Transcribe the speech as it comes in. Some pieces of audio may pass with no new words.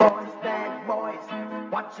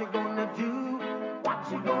you gonna do?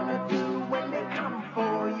 What you gonna do when they come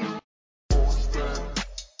for you?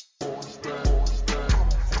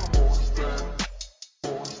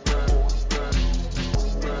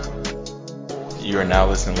 You are now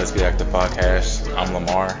listening to Let's Get Active Podcast. I'm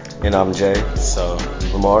Lamar. And I'm Jay. So,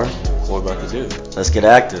 Lamar, what we're about to do? let's get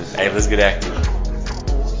active. Hey, let's get active.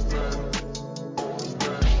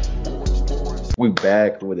 We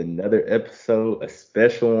back with another episode, a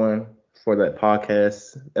special one for that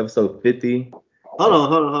podcast, episode 50.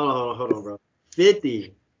 Hold on, bro.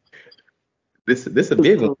 50. This a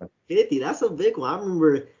big one. 50, that's a big one. I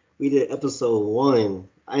remember we did episode 1.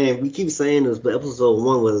 And we keep saying this, but episode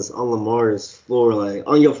 1 was on Lamar's floor, like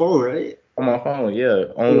on your phone, right? On my phone, yeah.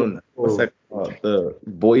 On what's that called? The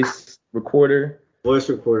voice recorder. Voice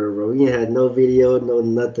recorder, bro. We ain't had no video, no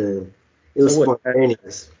nothing. It was So what?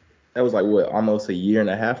 spontaneous. That was like what, almost a year and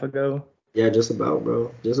a half ago. Yeah, just about,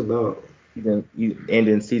 bro. Just about. You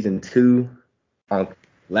ending season 2 on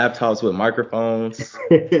laptops with microphones.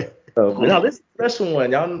 So, but no, this is a special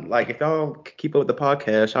one. Y'all, like, if y'all keep up with the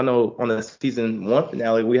podcast, y'all know on the season 1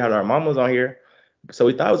 finale, we had our mamas on here. So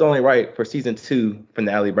we thought it was only right for season 2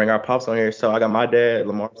 finale, bring our pops on here. So I got my dad,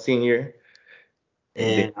 Lamar Sr.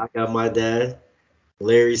 And I got my dad,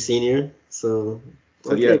 Larry Sr. So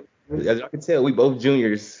yeah, as y'all can tell, we both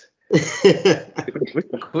juniors. It's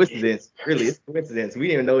a coincidence, really. It's a coincidence. We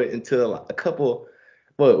didn't even know it until it was a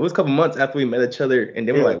couple months after we met each other. And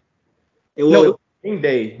then we're like, it was Green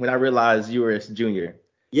Day when I realized you were a junior.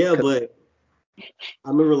 Yeah, but I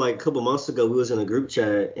remember like a couple months ago we was in a group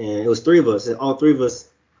chat and it was 3 of us and all 3 of us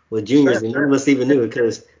were juniors and none of us even knew it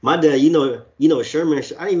because my dad, you know Sherman. I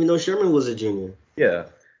didn't even know Sherman was a junior. Yeah,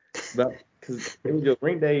 but because it was your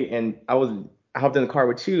Green Day and I hopped in the car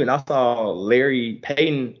with you and I saw Larry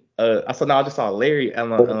Payton. I just saw Larry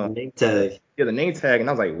on the name tag. Yeah, the name tag, and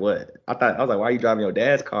I was like, what? I was like, why are you driving your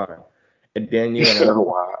dad's car? And then you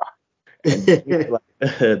Wow. And he was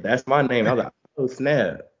like, that's my name. I was like, oh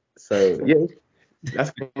snap. So yeah,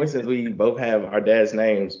 that's coincidence. We both have our dad's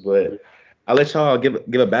names, but I'll let y'all give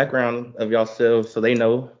a background of yourselves so they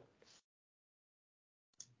know.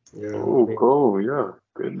 Yeah. Oh, cool. Yeah.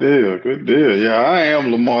 Good deal. Good deal. Yeah, I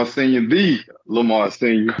am Lamar Senior, the Lamar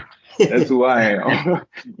Senior. That's who I am.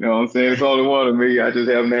 You know what I'm saying? It's only one of me. I just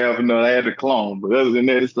happen to have another. I had to clone. But other than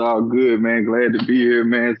that, it's all good, man. Glad to be here,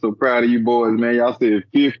 man. So proud of you boys, man. Y'all said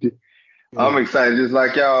 50. I'm excited, just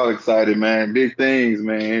like y'all excited, man. Big things,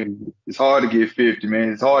 man. It's hard to get 50,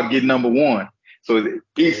 man. It's hard to get number 1. So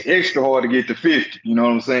it's extra hard to get to 50. You know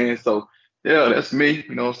what I'm saying? So, yeah, that's me.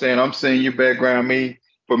 You know what I'm saying? I'm senior background,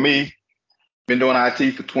 For me, been doing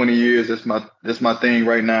IT for 20 years. That's my thing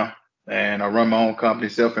right now. And I run my own company,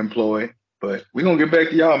 self-employed. But we're going to get back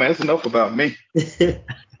to y'all, man. That's enough about me.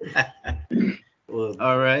 Well,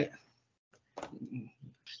 all right.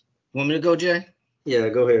 Want me to go, Jay? Yeah,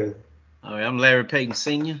 go ahead. All right, I'm Larry Payton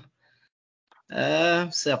Sr.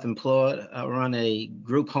 Self-employed. I run a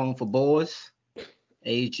group home for boys,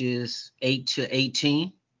 ages 8 to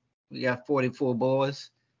 18. We got 44 boys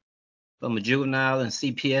from a juvenile and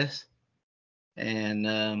CPS.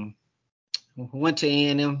 And went to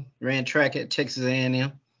A&M, ran track at Texas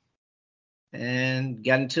A&M, and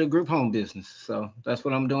got into the group home business. So that's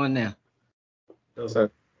what I'm doing now.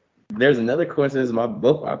 So there's another coincidence.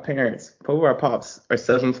 Both our parents, both of our pops are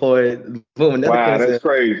self-employed. Boom, wow, that's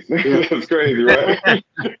crazy. Yeah. That's crazy, right? I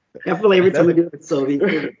feel like every time we do it, so we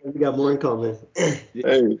got more in common. Hey,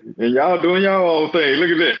 and y'all doing y'all own thing.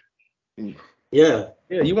 Look at that. Yeah.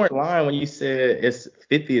 Yeah, you weren't lying when you said it's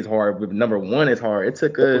 50 is hard, but number 1 is hard. It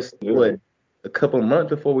took us a couple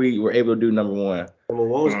months before we were able to do number 1. Number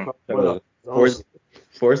 1 was probably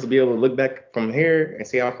for us to be able to look back from here and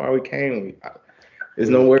see how far we came. There's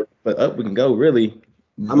nowhere but up we can go, really.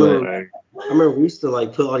 I remember we used to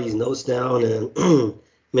like put all these notes down, and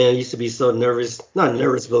man, I used to be so nervous. Not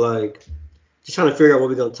nervous, but like just trying to figure out what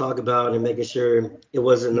we're gonna talk about and making sure it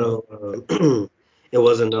wasn't no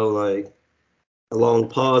like long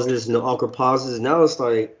pauses, no awkward pauses. Now it's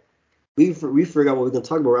like we figure out what we're gonna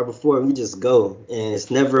talk about right before and we just go, and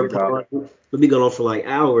it's never a pause. We'll be going on for like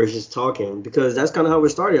hours just talking because that's kind of how we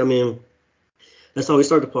started. I mean, that's how we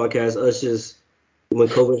started the podcast. Us just when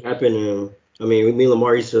COVID happened, and I mean, me and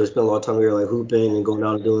Lamar used to spend a lot of time we were like hooping and going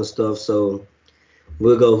out and doing stuff. So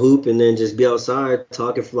we'll go hoop and then just be outside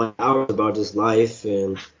talking for like hours about just life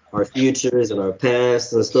and our futures and our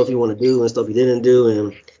past and stuff you want to do and stuff you didn't do.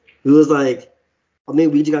 And it was like, I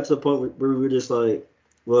mean, we just got to the point where we were just like,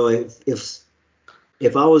 well,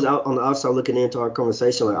 if I was out on the outside looking into our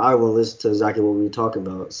conversation, like I want to listen to exactly what we were talking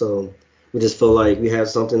about. So we just felt like we had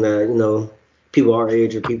something that, people our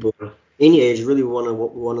age or people any age really want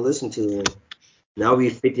to listen to. And Now we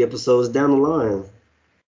 50 episodes down the line.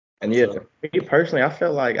 And yeah, me personally, I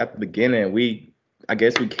felt like at the beginning I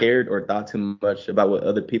guess we cared or thought too much about what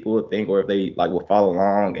other people would think or if they like would follow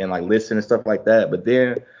along and like listen and stuff like that. But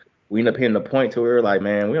then we end up hitting the point to where we're like,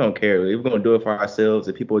 man, we don't care. We're gonna do it for ourselves.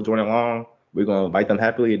 If people are joining along, we're gonna invite them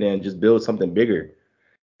happily and then just build something bigger.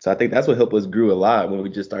 So I think that's what helped us grow a lot when we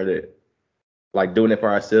just started like doing it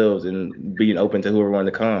for ourselves and being open to whoever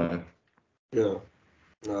wanted to come. Yeah,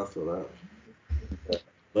 no, I feel that.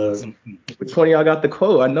 But Which one of y'all got the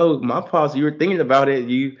quote? I know my pops, you were thinking about it.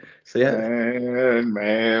 You said,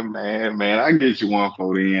 Man. I get you one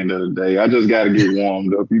for the end of the day. I just got to get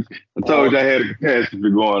warmed up. I told you I had a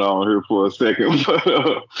catastrophe going on here for a second,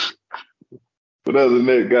 but other than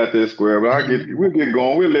that, got that square. But we'll get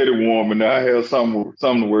going. We'll let it warm, and I have something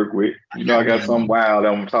to work with. You know, I got something wild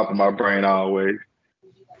on top of my brain always.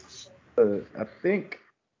 I think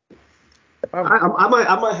I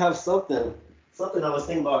might have something I was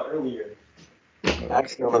thinking about earlier.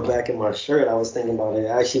 Actually, on the back of my shirt, I was thinking about it.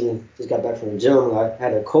 I actually just got back from the gym. I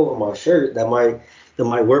had a quote on my shirt that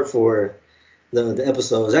might work for the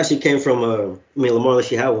episodes. It actually came from Lamar,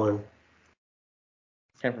 unless you had one.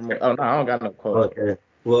 Came from. Oh no, I don't got no quote. Okay.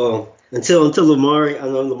 Well, until Lamar, I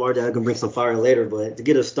know Lamar Dad can bring some fire later, but to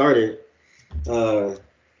get us started, the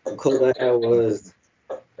quote I had was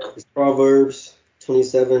it's Proverbs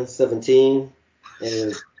 27:17,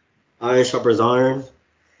 and iron sharpens iron,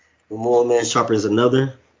 when one man sharpens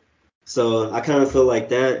another. So I kind of feel like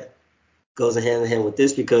that goes hand in hand with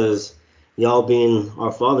this because y'all being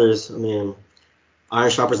our fathers, I mean,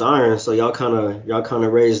 iron sharpens iron. So y'all kind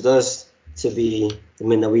of raised us to be the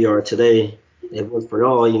men that we are today. If it was for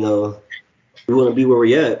y'all, we wouldn't be where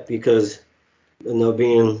we're at because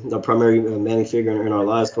being the primary manly figure in our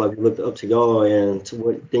lives, like we looked up to y'all and to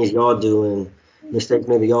what things y'all do and mistakes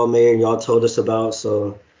maybe y'all made and y'all told us about.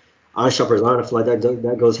 So iron sharpens iron. I feel like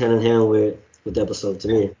that goes hand in hand with the episode to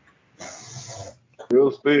me.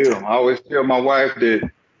 Real spill. I always tell my wife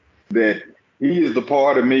that he is the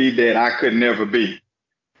part of me that I could never be.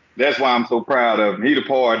 That's why I'm so proud of him. He the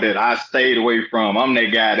part that I stayed away from. I'm that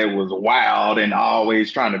guy that was wild and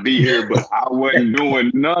always trying to be here, but I wasn't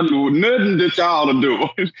doing nothing that y'all are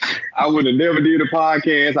doing. I would have never did a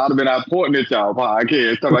podcast. I'd have been out pointing at y'all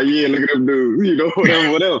podcast, talking about, yeah, look at them dudes,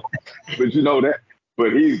 whatever. But you know that.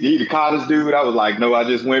 But he the college dude. I was like, no, I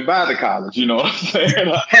just went by the college, you know what I'm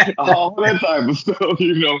saying? All that type of stuff,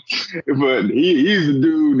 But he's the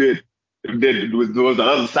dude that was the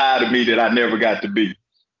other side of me that I never got to be.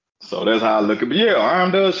 So that's how I look at it. But yeah,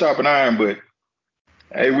 iron does sharpen iron, but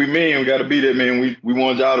hey, we men, we gotta be that man. We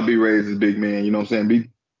want y'all to be raised as big men, you know what I'm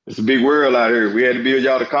saying? It's a big world out here. We had to build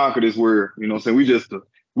y'all to conquer this world, you know what I'm saying?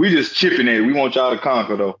 We just chipping at it. We want y'all to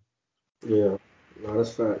conquer though. Yeah, no,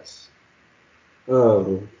 that's facts. If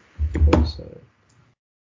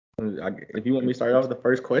you want me to start off with the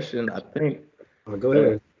first question, I think go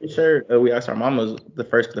ahead. Sure. We asked our mamas the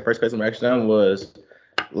first question we asked them was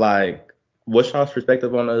like, what's y'all's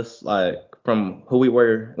perspective on us, like from who we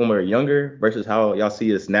were when we were younger versus how y'all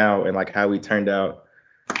see us now and like how we turned out,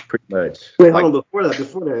 pretty much. Wait, hold on. Before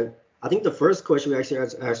that, I think the first question we actually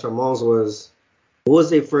asked our moms was, what was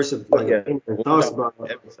their first opinion and thoughts about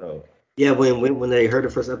episode? Yeah, when they heard the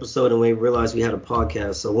first episode and we realized we had a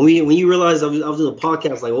podcast. So when you realized I was doing a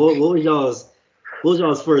podcast, like what was y'all's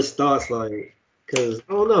first thoughts like? Because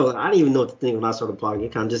I don't know, I didn't even know what to think when I started the podcast.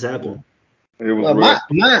 It kind of just happened. Well,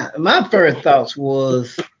 my first thoughts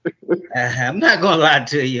was, I'm not gonna lie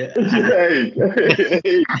to you.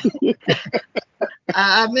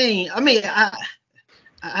 I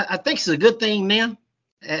think it's a good thing now.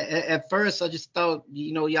 At first, I just thought,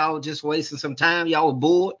 y'all just wasting some time. Y'all were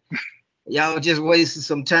bored. Y'all just wasting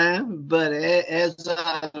some time. But as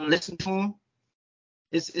I listen to them,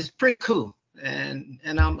 it's pretty cool. And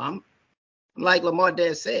I'm like Lamar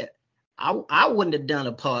Dad said, I wouldn't have done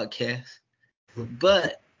a podcast,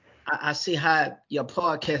 but I see how your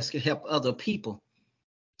podcast can help other people.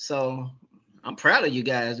 So I'm proud of you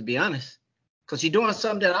guys, to be honest, because you're doing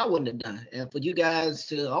something that I wouldn't have done. And for you guys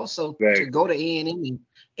to also to go to A&M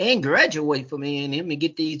and graduate from A&M and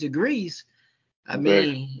get these degrees, I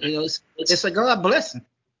mean, it's a God blessing.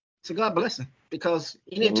 It's a God blessing because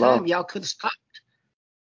anytime y'all could have stopped.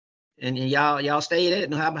 And y'all stayed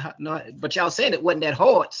at it, but y'all said it wasn't that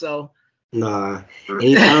hard, so. Nah.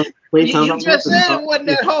 You just said it wasn't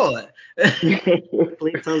that hard.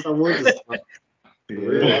 Plenty times I wanted to stop.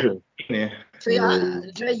 Yeah. See,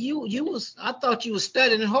 Jay, I thought you was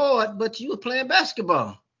studying hard, but you were playing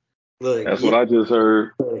basketball. Look, that's what I just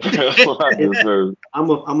heard. That's what I just heard. I'm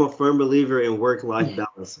a firm believer in work-life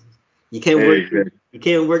balance. You can't work. You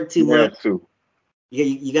can't work too much. You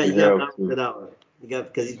You got to balance it out.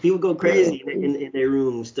 Because people go crazy in their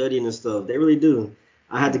room studying and stuff. They really do.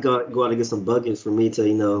 I had to go out and get some buckets for me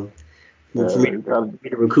to, for me You gotta,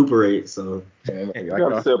 to recuperate. So you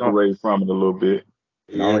gotta separate from it a little bit.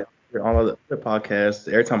 And all of the podcasts,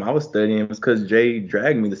 every time I was studying, it was because Jay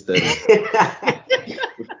dragged me to study.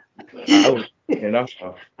 I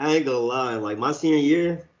ain't gonna lie. Like my senior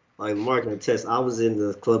year, like Mark can attest, I was in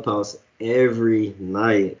the clubhouse every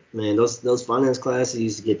night. Man, those finance classes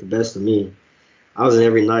used to get the best of me. I was in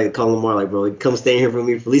every night calling Lamar like, bro, come stay here for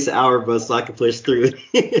me for at least an hour, bro, so I can push through.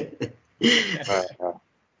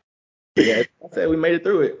 Yeah, I said we made it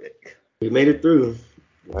through it. We made it through.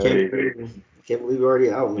 Hey. Can't believe we're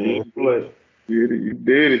already out, man. You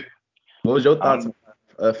did it. What was your thoughts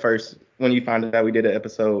first when you found out we did an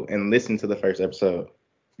episode and listened to the first episode?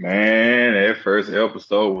 Man, that first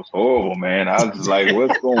episode was horrible, man. I was just like,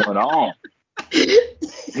 what's going on?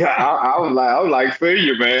 Yeah, I was like,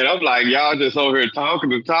 senior, man. I'm like, y'all just over here talking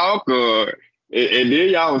to talk, and then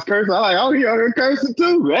y'all was cursing. I'm like, oh, y'all here cursing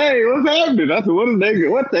too. Hey, what's happening? I said,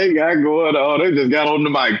 what they got going on? They just got on the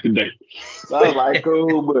mic today. So I was like,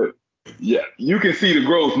 cool, but yeah, you can see the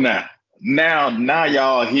growth now. Now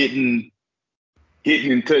y'all hitting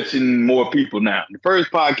and touching more people now. The first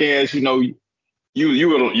podcast, you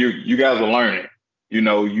guys are learning.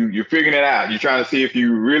 You're figuring it out. You're trying to see if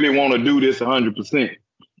you really want to do this 100%.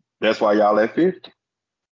 That's why y'all at 50.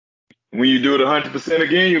 When you do it 100%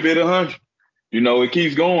 again, you'll be at 100. It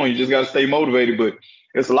keeps going. You just got to stay motivated. But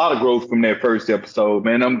it's a lot of growth from that first episode,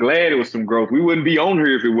 man. I'm glad it was some growth. We wouldn't be on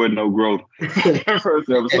here if it wasn't no growth. First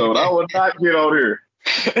episode, I would not get on here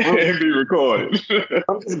and be recorded.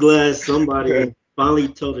 I'm just glad somebody finally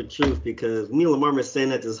told the truth, because me and Lamar been saying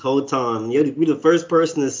that this whole time. We're the first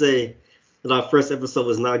person to say that our first episode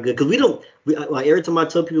was not good, because like every time I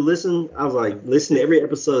tell people listen, I was like, listen to every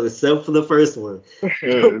episode except for the first one.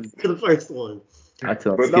 To the first one. But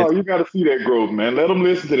no, you got to see that growth, man. Let them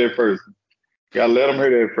listen to that first. Got to let them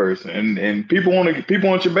hear that first. And people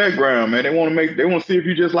want your background, man. They want to see if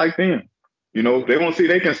you just like them. They want to see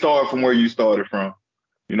they can start from where you started from.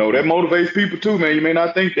 That motivates people too, man. You may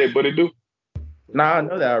not think that, but it do. Nah, I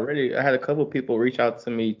know that already. I had a couple of people reach out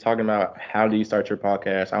to me talking about, how do you start your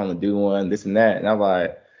podcast? I want to do one, this and that. And I'm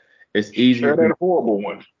like, it's easy. Share that horrible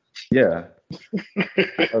one. Yeah.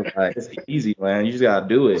 I was like, it's easy, man. You just got to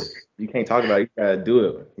do it. You can't talk about it. You got to do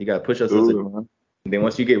it. You got to push yourself. And then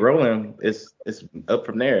once you get rolling, it's up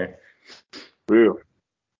from there. Real.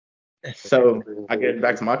 So I get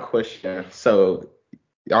back to my question. So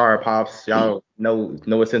y'all are pops. Y'all know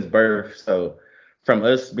it since birth. So from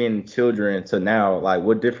us being children to now, like,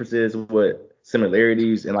 what differences, what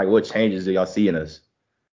similarities, and like what changes do y'all see in us?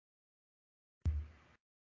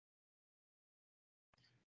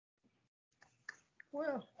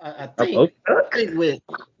 Well, I think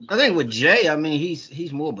with Jay, I mean,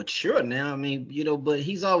 he's more mature now. I mean, but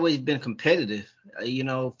he's always been competitive.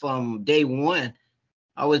 From day one,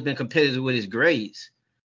 always been competitive with his grades.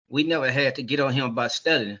 We never had to get on him about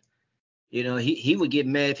studying. He would get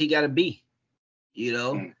mad if he got a B.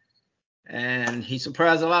 And he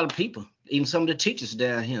surprised a lot of people, even some of the teachers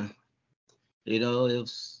down here. I'll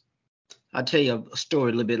tell you a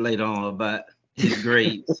story a little bit later on about his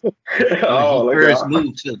grades. Oh, when he first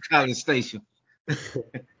moved to College Station. I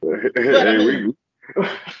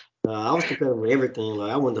was competitive with everything.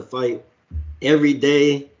 Like, I wanted to fight every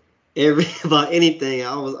day, about anything.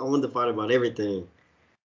 I wanted to fight about everything.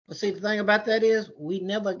 But see, the thing about that is, we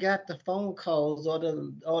never got the phone calls or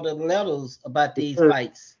the letters about these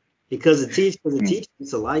fights. Because the teacher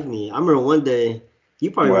used to like me. I remember one day,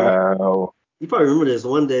 you probably remember this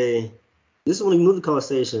one day. This is when we moved to College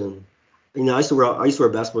Station. I used to wear a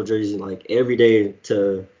basketball jersey like every day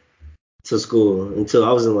to school until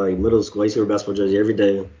I was in like middle school. I used to wear a basketball jersey every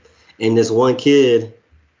day. And this one kid,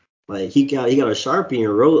 like, he got a Sharpie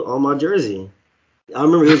and wrote on my jersey. I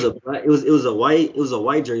remember it was a white jersey, it was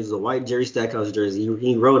a white Jerry Stackhouse jersey.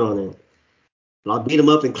 He wrote on it. And I beat him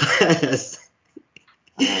up in class.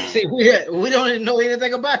 See, we don't even know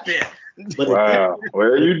anything about that. But wow.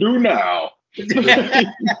 Well, you do now. The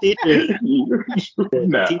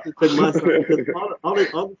teacher took my side. All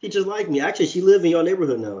the teachers like me. Actually, she lives in your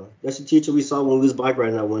neighborhood now. That's the teacher we saw when we was bike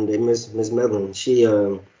riding out one day, Miss Medlin. She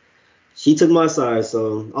took my side,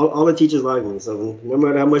 so all the teachers like me. So no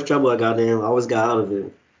matter how much trouble I got in, I always got out of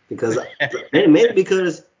it because maybe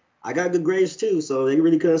because I got good grades too, so they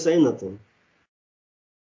really couldn't say nothing.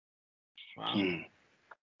 Wow.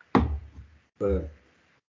 But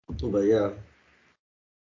yeah.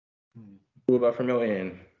 What about from your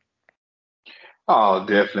end? Oh,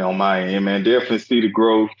 definitely on my end, man. Definitely see the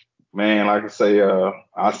growth, man. Like I say,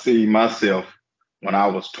 I see myself when I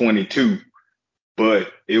was 22.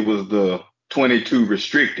 but it was the 22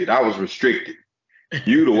 restricted. I was restricted.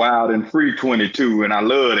 You the wild and free 22, and I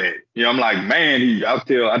love that. You know, I'm like, man, I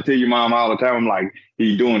tell your mom all the time, I'm like,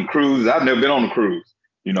 he doing cruises. I've never been on a cruise.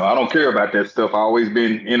 You know, I don't care about that stuff. I always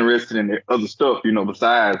been interested in the other stuff, you know,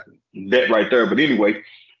 besides that right there. But anyway,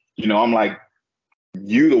 you know, I'm like,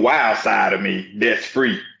 you the wild side of me that's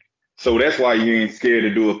free. So that's why you ain't scared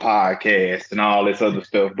to do a podcast and all this other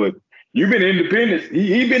stuff. But you've been independent.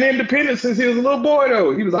 He been independent since he was a little boy,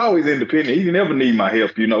 though. He was always independent. He didn't ever need my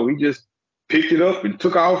help, you know. He just picked it up and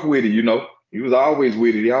took off with it, you know. He was always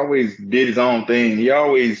with it. He always did his own thing. He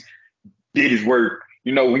always did his work.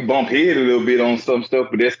 You know, we bump head a little bit on some stuff,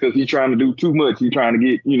 but that's because he's trying to do too much. He's trying to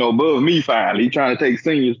get, you know, above me finally. He's trying to take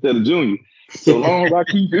senior instead of junior. So long as I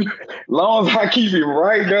keep him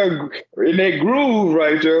right there in that groove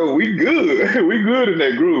right there, we good. We good in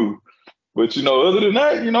that groove. But you know, other than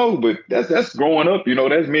that, you know, but that's growing up, you know,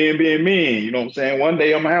 that's men being men. You know what I'm saying? One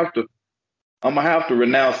day I'm gonna have to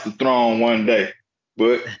renounce the throne one day.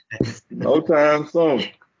 But no time soon.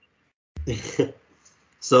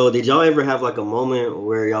 So did y'all ever have like a moment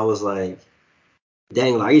where y'all was like,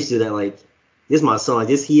 dang, like, I used to do that, like, this is my son, like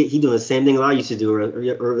this he doing the same thing I used to do,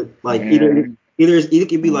 or like either it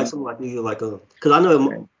could be like something like either like a, because I know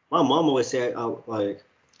my mom always said like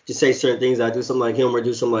just say certain things, I do something like him or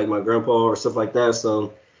do something like my grandpa or stuff like that.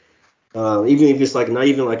 So even if it's like not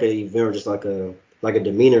even like an event or just like a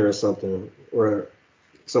demeanor or something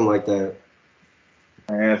like that.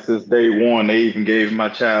 And since day one, they even gave my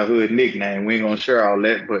childhood nickname. We ain't gonna share all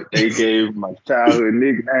that, but they gave my childhood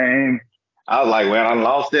nickname. I was like, well, I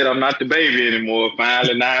lost it. I'm not the baby anymore.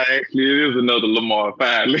 Finally, now actually it is another Lamar.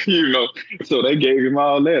 Finally, you know. So they gave him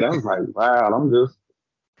all that. I was like, wow, I'm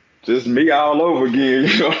just me all over again.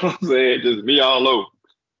 You know what I'm saying? Just me all over.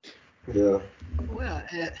 Yeah. Well,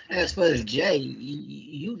 as far as Jay,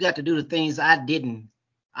 you got to do the things I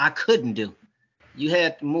couldn't do. You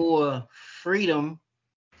had more freedom,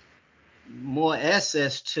 more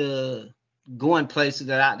access to going places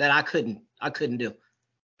that I couldn't do.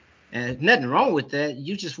 And nothing wrong with that.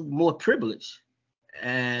 You just more privileged,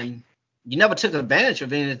 and you never took advantage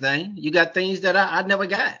of anything. You got things that I never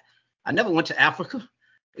got. I never went to Africa,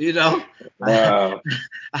 you know. Wow.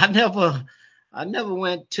 I never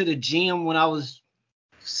went to the gym when I was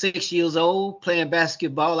 6 years old playing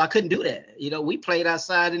basketball. I couldn't do that. You know, we played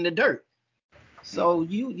outside in the dirt. So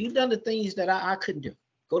you done the things that I couldn't do.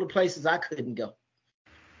 Go to places I couldn't go.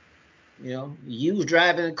 You know, you was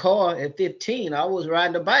driving a car at 15. I was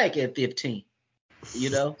riding a bike at 15.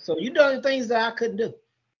 You know, so you done the things that I couldn't do.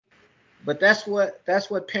 But that's what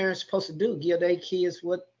parents supposed to do. Give their kids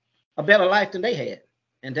a better life than they had,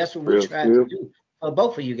 and that's what we tried to do for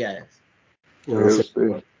both of you guys. You know what I'm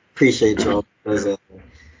saying? Appreciate y'all, because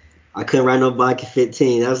I couldn't ride no bike at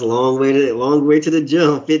 15. That's a long way to the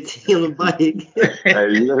gym. 15 on the bike.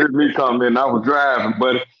 Hey, you heard me come in. I was driving,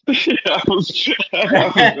 buddy. I was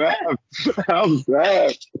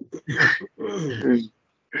driving.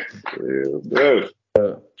 Yeah,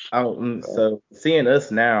 So seeing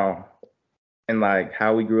us now and like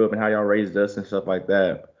how we grew up and how y'all raised us and stuff like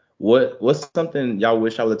that, what's something y'all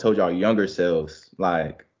wish I would have told y'all younger selves,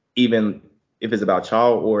 like even if it's about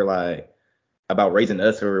y'all or like about raising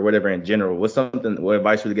us or whatever in general? What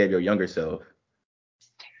advice would you give your younger self?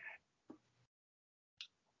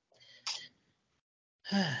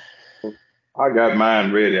 I got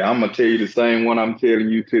mine ready. I'm gonna tell you the same one I'm telling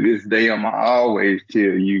you to this day. I'm gonna always tell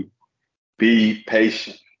you, be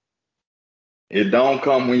patient. It don't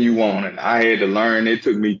come when you want it. I had to learn. It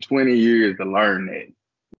took me 20 years to learn that.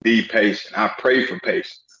 Be patient. I pray for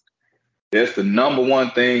patience. That's the number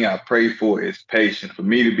one thing I pray for is patience, for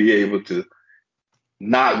me to be able to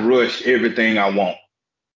not rush everything I want.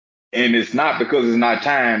 And it's not because it's not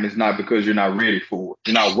time. It's not because you're not ready for it.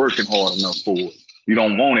 You're not working hard enough for it. You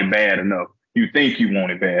don't want it bad enough. You think you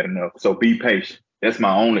want it bad enough. So be patient. That's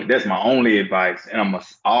my only advice. And I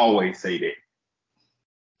must always say that.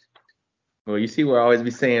 Well, you see where I always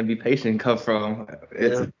be saying be patient come from.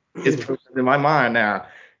 It's in my mind now.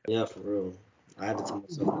 Yeah, for real. I had to tell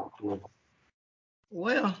myself that.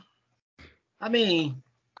 Well, I mean,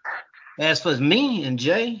 as for me and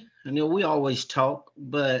Jay, you know, we always talk,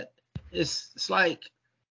 but it's like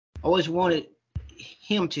I always wanted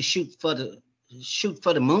him to shoot for the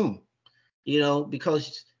moon, you know,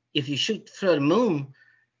 because if you shoot for the moon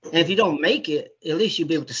and if you don't make it, at least you'll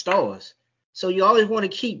be with the stars. So you always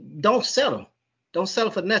want to don't settle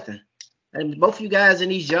for nothing. And both of you guys in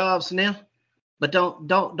these jobs now, but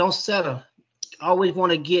don't settle. Always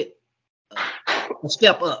want to get a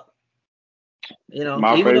step up. You know,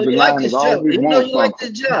 My even though favorite you like line is this job, always even though want you like something.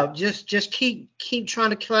 this job, just keep trying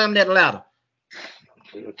to climb that ladder.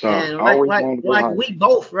 And Always wanted to go higher. we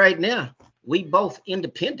both right now, we both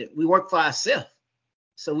independent. We work for ourselves.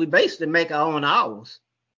 So we basically make our own hours.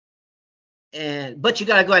 But you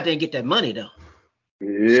gotta go out there and get that money though.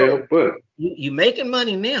 Yeah, So but you making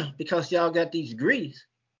money now because y'all got these degrees.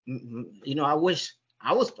 You know,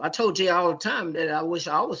 I told Jay all the time that I wish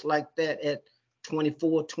I was like that at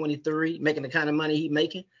 24, 23, making the kind of money he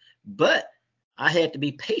making. But I had to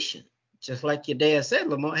be patient. Just like your dad said,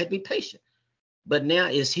 Lamar, I had to be patient. But now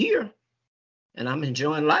it's here and I'm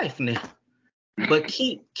enjoying life now. But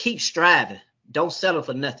keep striving. Don't settle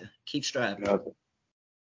for nothing. Keep striving.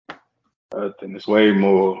 nothing. It's way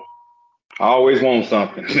more. I always want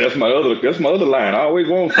something. That's my other line. I always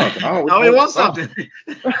want something. I I always always want want something.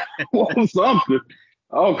 something. I want something.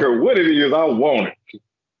 I don't care what it is. I want it.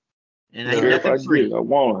 And I ain't care if I nothing get it. free. I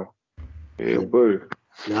want it. Yeah, buddy.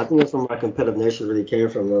 I think that's where my competitive nature really came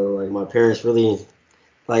from, though. Like my parents really,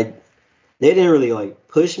 like, they didn't really like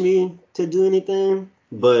push me to do anything,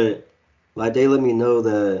 but like they let me know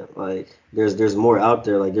that like there's more out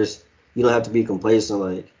there. Like you don't have to be complacent.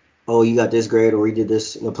 Like, oh, you got this grade or you did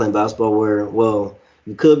this, playing basketball. Where, well,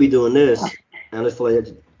 you could be doing this. And I just feel like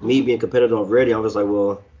me being competitive already, I was like,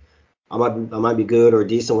 well, I might be good or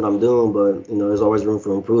decent what I'm doing, but there's always room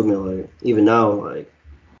for improvement. Like even now, like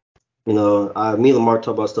me and Lamar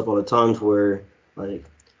talk about stuff all the times where like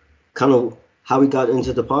kind of how we got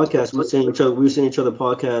into the podcast. We were seeing each other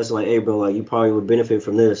podcasts like, hey bro, like you probably would benefit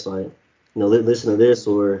from this, like listen to this,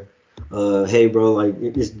 or hey bro, like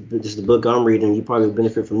this is the book I'm reading, you probably would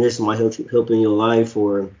benefit from this, it might help in your life,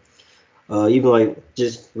 or even like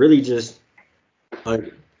just really just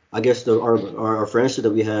like I guess our friendship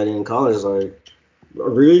that we had in college, like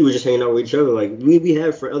really we just hanging out with each other, like we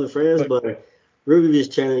had for other friends, but really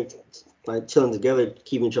just chilling together,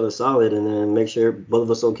 keeping each other solid, and then make sure both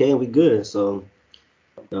of us okay and we good. So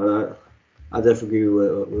I definitely agree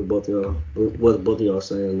with both of y'all, with what both of y'all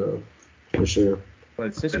saying, though, for sure.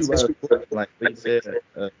 But since you brought up, like we said,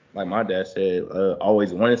 like my dad said,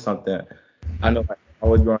 always wanted something. I know, like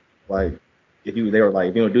always growing up, like they were like,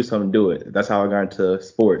 if you want to do something, do it. That's how I got into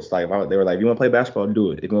sports. Like they were like, if you want to play basketball,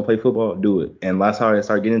 do it. If you want to play football, do it. And that's how I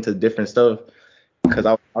started getting into different stuff, because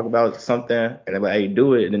I would talk about something and they're like, hey,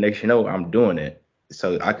 do it. And the next I'm doing it.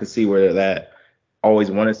 So I could see where that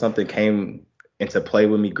always wanted something came into play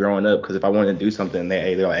with me growing up. Because if I wanted to do something,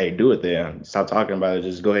 they're like, hey, do it then. Stop talking about it.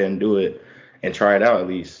 Just go ahead and do it and try it out at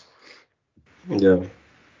least. Yeah.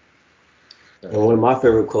 And one of my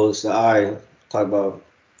favorite quotes that I talk about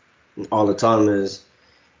all the time is,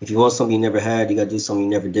 if you want something you never had, you got to do something you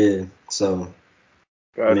never did. So,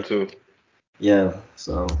 Got to. yeah.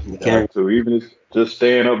 So, you can't. Got to. Even if just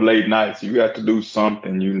staying up late nights, you got to do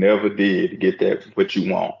something you never did to get that what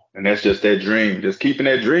you want. And that's just that dream. Just keeping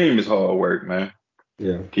that dream is hard work, man.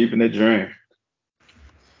 Yeah. Keeping that dream.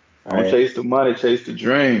 All Don't right. chase the money, chase the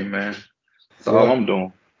dream, man. That's all I'm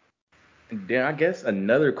doing. And then I guess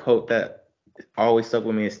another quote that always stuck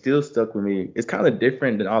with me and still stuck with me. It's kind of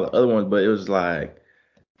different than all the other ones, but it was like,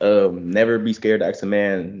 never be scared to ask a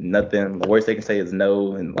man nothing. The worst they can say is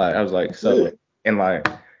no. And like I was like, so, and like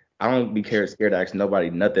I don't be scared to ask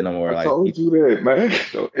nobody nothing no more. I Like told you that,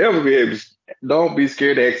 man. Don't be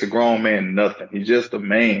scared to ask a grown man nothing. He's just a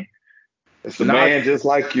man. It's a man just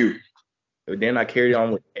like you. Then I carried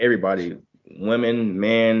on with everybody, women,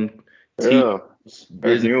 men, Yeah, teachers, that's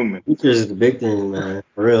business human. Teachers is the big thing, man.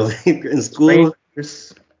 For real. In school.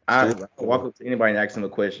 strangers. I walk up to anybody and ask them a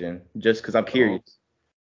question just because I'm curious.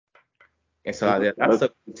 And so that's a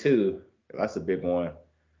too. That's a big one.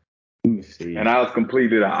 Let me see. And I was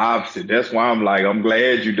completely the opposite. That's why I'm like, I'm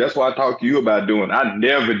glad you. That's why I talked to you about doing. I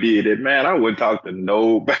never did it, man. I wouldn't talk to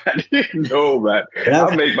nobody. Nobody.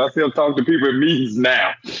 I make myself talk to people in meetings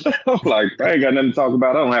now. I'm like, I ain't got nothing to talk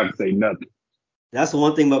about. I don't have to say nothing. That's the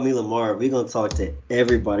one thing about me, Lamar. We're gonna talk to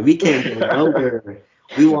everybody. We can't go nowhere.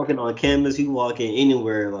 We walking on campus, we walking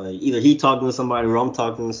anywhere. Like either he talking to somebody or I'm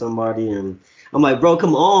talking to somebody, and I'm like, bro,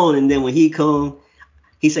 come on. And then when he come,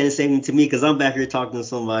 he saying the same thing to me because I'm back here talking to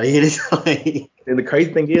somebody, and it's like. And the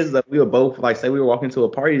crazy thing is that we were both like, say we were walking to a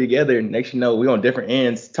party together, and next we on different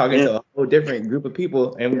ends talking to a whole different group of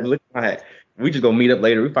people, and we look like we just gonna meet up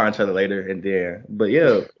later. We find each other later, and then, but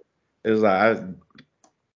yeah, it was like,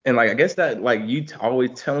 and like I guess that like you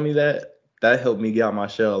always telling me that helped me get out my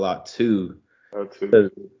shell a lot too.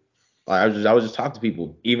 Like I was just talking to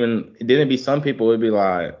people. Even it didn't be some people. It'd be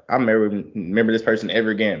like I remember this person ever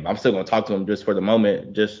again. I'm still gonna talk to them just for the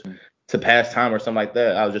moment, just to pass time or something like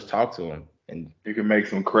that. I'll just talk to them. And you can make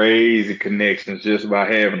some crazy connections just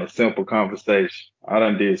by having a simple conversation. I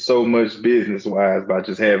done did so much business wise by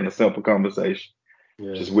just having a simple conversation,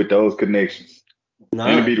 just with those connections.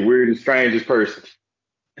 And to be the weirdest, strangest person.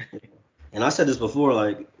 And I said this before,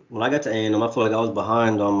 like when I got to A&M, I feel like I was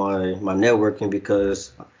behind on my networking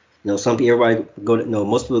because some people, everybody go to,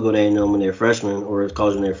 most people go to A&M when they're freshmen or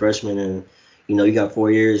college when they're freshmen, and you got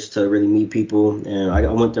 4 years to really meet people. And I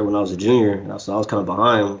went there when I was a junior, so I was kind of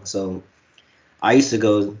behind. So I used to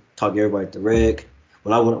go talk to everybody at the rec.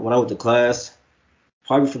 When I went to class,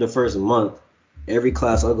 probably for the first month, every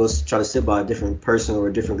class I'll go try to sit by a different person or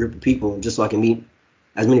a different group of people just so I can meet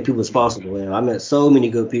as many people as possible. And I met so many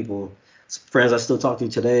good people, friends I still talk to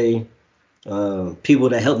today, people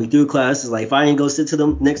that helped me through classes. Like if I didn't go sit to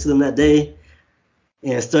them next to them that day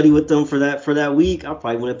and study with them for that week, I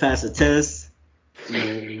probably wouldn't have passed the test.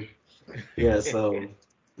 And yeah, so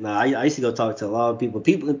I used to go talk to a lot of people.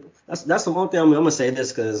 That's the one thing I'm gonna say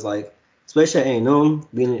this because like especially at A&M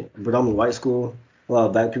being a predominantly white school, a lot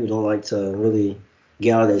of black people don't like to really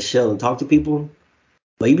get out of their shell and talk to people.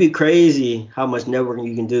 But you'd be crazy how much networking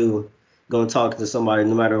you can do going to talk to somebody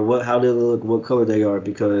no matter how they look, what color they are,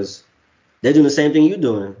 because they're doing the same thing you're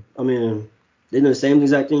doing. I mean, they're doing the same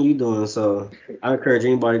exact thing you're doing. So I encourage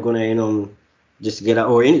anybody going to A&M just to get out,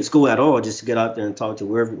 or any school at all, just to get out there and talk to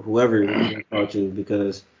whoever you want to talk to,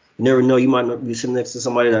 because you never know, you might not be sitting next to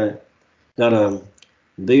somebody that got a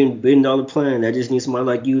billion dollar plan that just needs somebody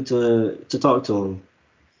like you to talk to them.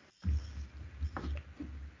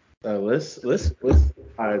 So let's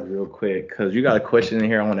pause real quick because you got a question in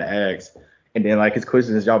here I want to ask, and then like his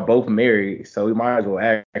question is y'all both married, so we might as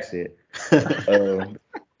well ask it.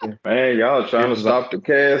 Man, y'all trying to stop the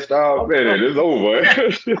cast already. It's over.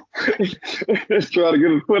 Let's try to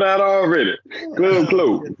get his foot out already. Club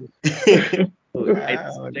closed.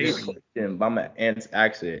 I'm gonna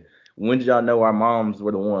ask it. When did y'all know our moms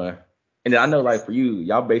were the one? And then I know like for you,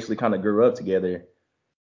 y'all basically kind of grew up together.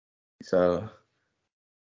 So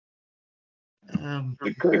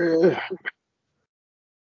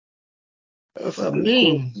For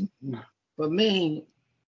me,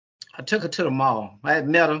 I took her to the mall. I had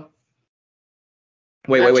met her.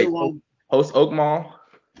 Wait. Post Oak Mall?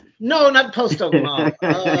 No, not Post Oak Mall.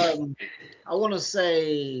 I want to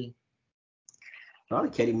say Probably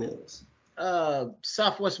Katie Mills.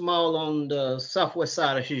 Southwest Mall on the southwest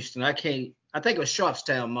side of Houston. I think it was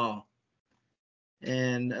Sharpstown Mall.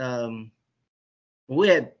 And we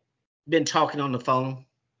had been talking on the phone.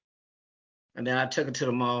 And then I took her to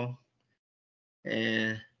the mall.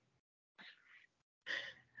 And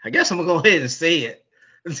I guess I'm gonna go ahead and say it.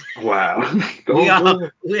 Wow. we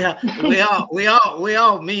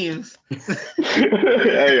all means.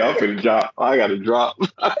 Hey, I'm finna drop. I gotta drop.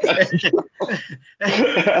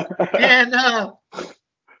 And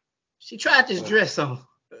she tried this dress on.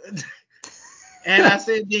 And I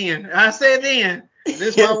said then, this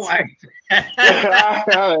is my wife.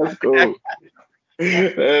 That's cool.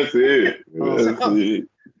 That's it.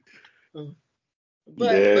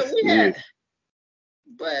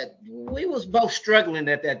 But we was both struggling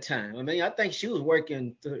at that time. I mean, I think she was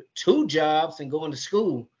working 2 jobs and going to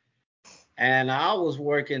school, and I was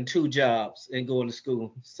working 2 jobs and going to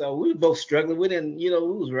school. So we were both struggling. We didn't, we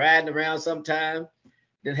was riding around sometime,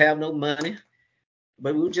 didn't have no money,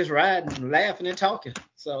 but we were just riding and laughing and talking.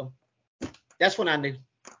 So that's when I knew.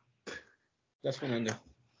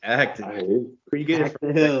 Acting. Where you get it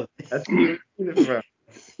from? That's where you get it from.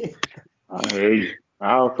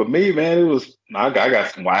 For me, man, it was I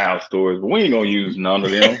got some wild stories, but we ain't gonna use none of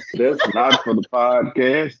them. That's not for the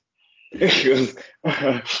podcast. Because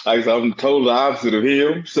like I said, I'm totally opposite of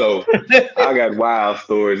him. So I got wild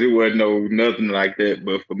stories. It wasn't nothing like that.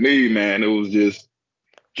 But for me, man, it was just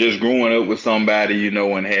growing up with somebody,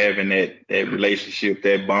 and having that relationship,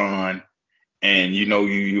 that bond. And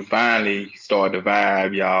you finally start to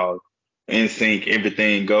vibe, y'all in sync,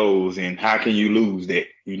 everything goes. And how can you lose that?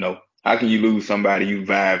 How can you lose somebody you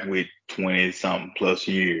vibe with 20 something plus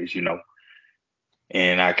years,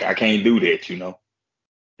 And I can't do that,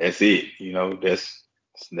 That's it,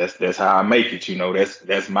 that's how I make it,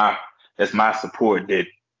 that's my support that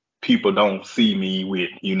people don't see me with,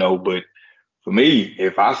 but for me,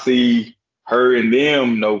 if I see her and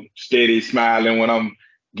them, steady smiling when I'm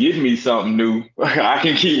getting me something new, I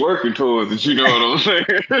can keep working towards it. You know what I'm saying?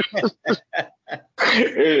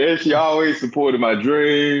 and she always supported my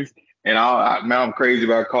dreams. And I'm crazy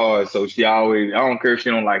about cars, so I don't care if she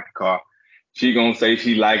don't like the car. She gonna say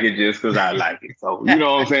she like it just because I like it. So you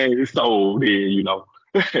know what I'm saying? It's sold there,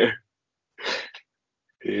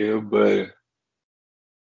 Yeah, but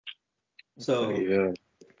So yeah.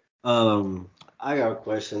 I got a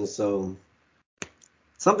question. So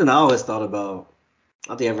something I always thought about, I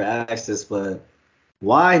don't think I ever asked this, but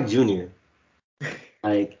why Junior?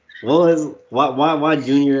 Like, why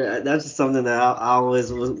Junior? That's just something that I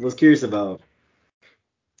always was curious about.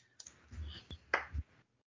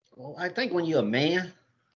 I think when you're a man,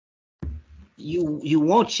 you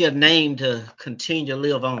want your name to continue to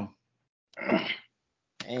live on.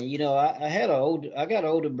 And I got an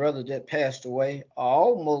older brother that passed away.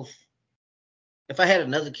 If I had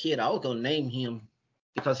another kid, I was gonna name him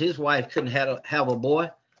because his wife couldn't have a boy,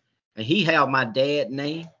 and he had my dad's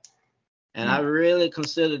name. And I really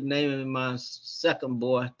considered naming my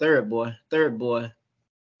third boy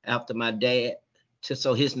after my dad, just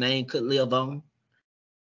so his name could live on.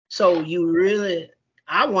 So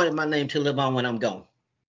I wanted my name to live on when I'm gone.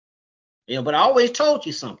 But I always told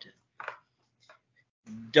you something.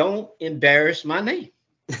 Don't embarrass my name.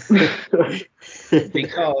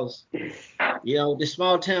 Because, the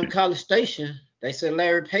small town College Station, they said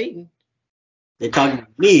Larry Payton. They talking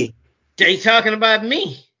about me. They talking about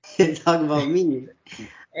me. They talking about me.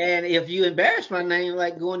 And if you embarrass my name,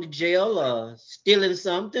 like going to jail or stealing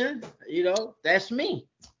something, that's me.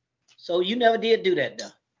 So you never did do that, though.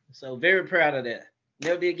 So very proud of that.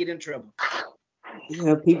 Never did get in trouble.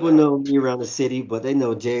 Yeah, people know me around the city, but they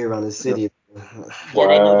know Jay around the city. Yeah,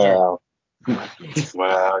 they know Jay.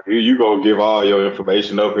 Wow, you gonna give all your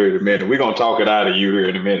information up here in a minute. We're gonna talk it out of you here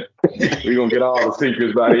in a minute. We're gonna get all the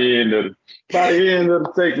secrets by the end of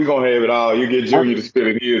the take. We're gonna have it all. You get Junior to spill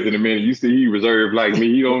it his in a minute. You see he reserved like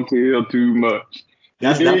me. He don't tell too much.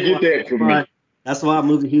 That's that from me. That's why I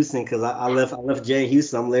moved to Houston, because I left Jay in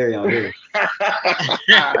Houston. I'm Larry out here.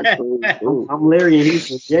 Cool. I'm Larry in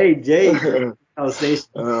Houston. Jay conversation.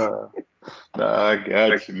 I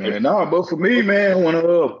got you, man. No, but for me, man, when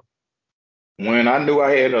I knew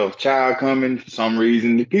I had a child coming for some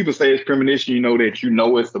reason, people say it's premonition,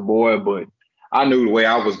 that it's the boy, but I knew the way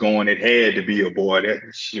I was going, it had to be a boy.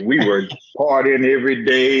 We were partying every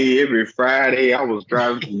day, every Friday. I was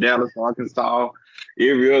driving from Dallas, Arkansas,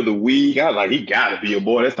 every other week. I was like, he got to be a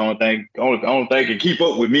boy. That's the only thing can keep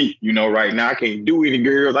up with me. Right now I can't do any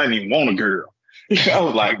girls. I didn't even want a girl. I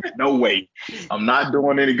was like, no way. I'm not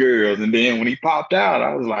doing any girls. And then when he popped out,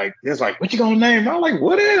 I was like, what you gonna name? I was like,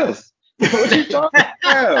 what else? What you talking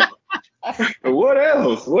about? What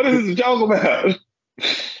else? What is this talking about?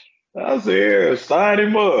 I said, here, sign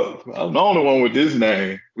him up. I'm the only one with this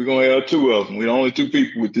name. We're going to have two of them. We're the only two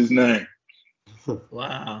people with this name.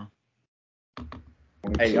 Wow.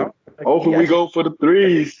 Hey, hopefully we go for the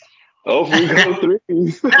threes. Hopefully we go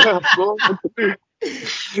threes. Go for three.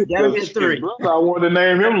 Gotta be a three. I wanted to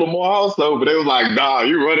name him Lamar also, but they was like, nah,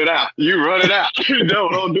 you run it out. No,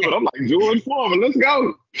 don't do it. I'm like, Jordan Foreman, let's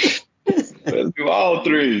go. Let's do all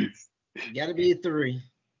threes. Gotta be a three.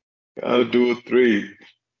 Gotta do a three.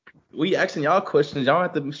 We asking y'all questions. Y'all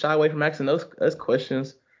have to shy away from asking us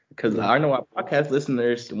questions, because I know our podcast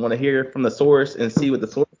listeners want to hear from the source and see what the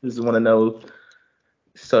sources want to know.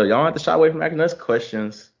 So y'all have to shy away from asking us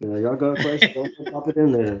questions. Yeah, y'all got a question? Don't pop it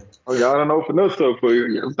in there. Oh, y'all don't open us up for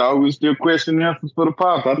you. I thought we were still questioning answers for the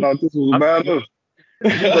pop. I thought this was about us.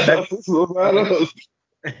 This was about us.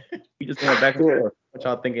 We just went back and forth. What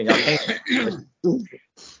y'all thinking? Y'all can't.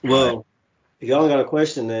 Well, if y'all got a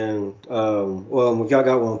question, then if y'all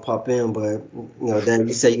got one, pop in. But Dan,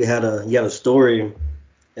 you said you had a story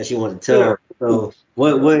that you want to tell. Yeah. So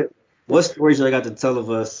what stories y'all got to tell of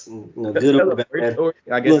us? Good or bad? Story?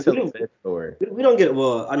 I guess tell the bad story. We don't get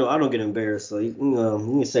well. I know I don't get embarrassed, so you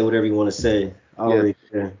can say whatever you want to say. I don't really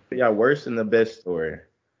care. Yeah, worse than the best story.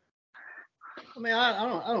 I mean, I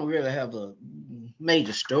don't really have a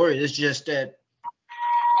major story. It's just that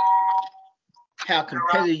how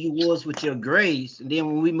competitive you was with your grades, and then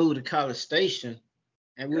when we moved to College Station,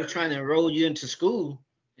 and we were trying to enroll you into school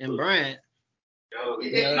in Bryant,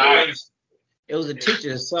 it was a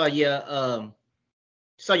teacher that saw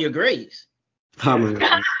your grades,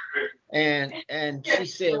 and she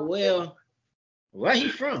said, well, where he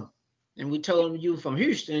from? And we told him you were from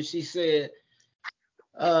Houston. She said,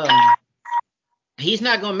 he's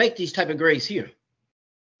not gonna make these type of grades here.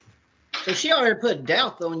 So she already put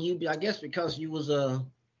doubt on you, I guess, because you was a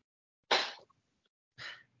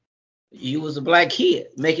black kid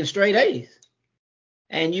making straight A's,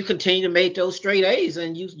 and you continue to make those straight A's,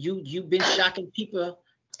 and you've been shocking people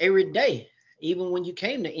every day, even when you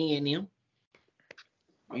came to A&M.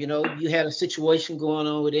 You had a situation going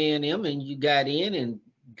on with A&M, and you got in and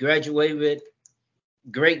graduated with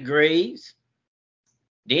great grades.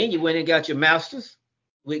 Then you went and got your master's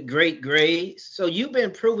with great grades. So you've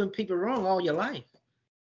been proving people wrong all your life.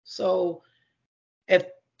 So I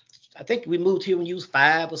think we moved here when you was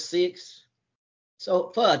 5 or 6.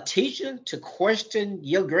 So for a teacher to question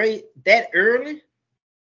your grade that early,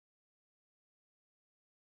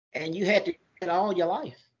 and you had to do it all your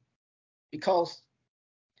life because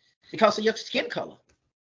of your skin color,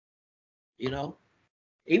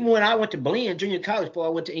 Even when I went to Blinn Junior College before I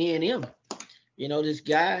went to A&M, this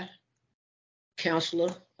guy,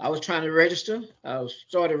 counselor, I was trying to register.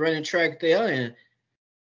 Started running track there, and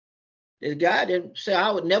this guy didn't say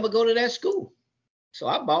I would never go to that school. So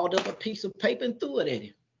I balled up a piece of paper and threw it at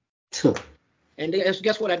him. And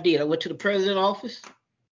guess what I did? I went to the president's office.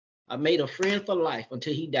 I made a friend for life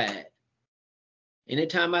until he died.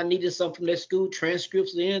 Anytime I needed something from that school,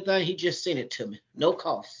 transcripts or anything, he just sent it to me, no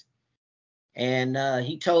cost. And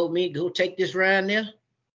he told me, go take this round there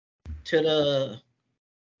to the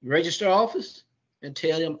register office and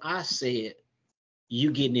tell them I said,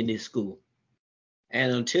 you getting in this school.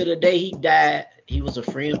 And until the day he died, he was a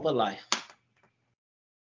friend for life.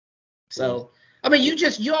 So, I mean,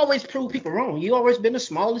 you always prove people wrong. You always been the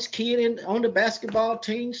smallest kid on the basketball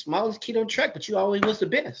team, smallest kid on track, but you always was the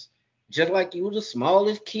best. Just like you were the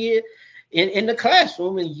smallest kid in the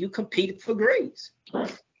classroom and you competed for grades.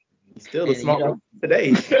 Still the smallest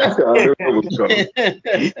today. That's how I was coming.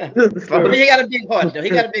 But he got a big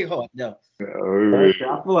heart, though.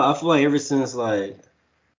 I feel like ever since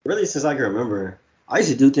really since I can remember, I used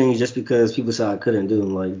to do things just because people said I couldn't do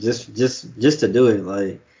them, like just to do it.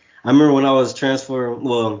 Like I remember when I was transferring.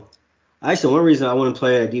 Well, actually one reason I wouldn't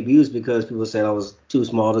play at DBU is because people said I was too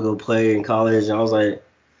small to go play in college, and I was like,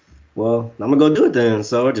 well, I'm gonna go do it then.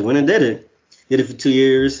 So I just went and did it. Did it for 2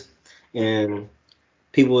 years, and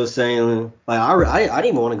people were saying like I didn't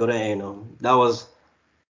even want to go to A&M. That was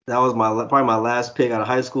probably my last pick out of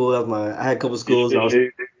high school. I had a couple schools.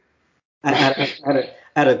 I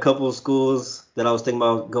had a couple of schools that I was thinking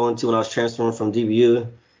about going to when I was transferring from DBU,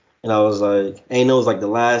 and I was like, A&M was like the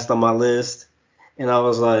last on my list, and I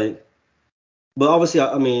was like, but obviously,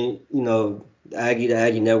 I mean, the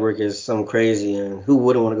Aggie network is something crazy, and who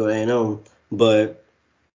wouldn't want to go to A&M? But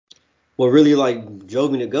what really like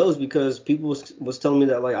drove me to go is because people was telling me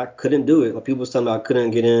that like I couldn't do it. Like people was telling me I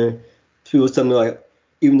couldn't get in. People was telling me like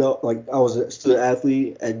even though like I was a student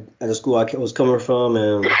athlete at a school I was coming from,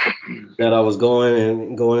 and that I was going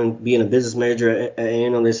and being a business major at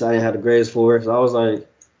A&M, they said I didn't have the grades for it. So I was like,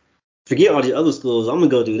 forget all these other schools. I'm gonna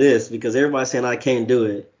go do this because everybody's saying I can't do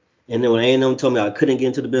it. And then when A&M told me I couldn't get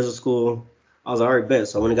into the business school, I was like, all right, bet.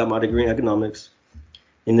 So I went and got my degree in economics,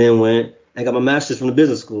 and then went and got my master's from the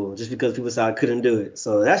business school just because people said I couldn't do it.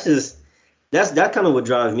 So that kind of what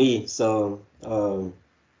drives me. So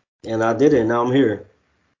and I did it, and now I'm here.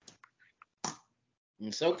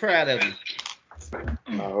 I'm so proud of you.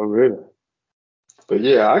 Oh, really? But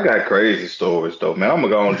yeah, I got crazy stories though, man. I'm gonna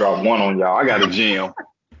go and drop one on y'all. I got a gym.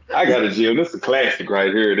 This is a classic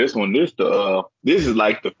right here. This is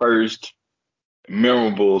like the first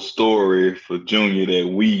memorable story for Junior that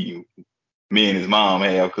me and his mom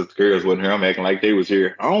have, because the girls wasn't here. I'm acting like they was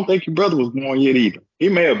here. I don't think your brother was born yet either. He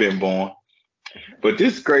may have been born. But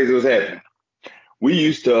this is crazy what's happening. We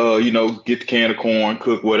used to, get the can of corn,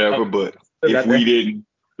 cook whatever, but if we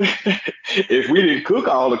didn't cook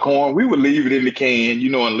all the corn, we would leave it in the can,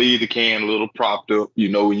 and leave the can a little propped up,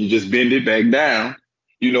 you just bend it back down,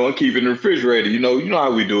 and keep it in the refrigerator. You know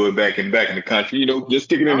how we do it back in the country, just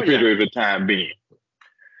stick it in the refrigerator for the time being.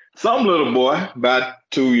 Some little boy, about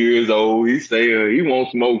 2 years old, he say he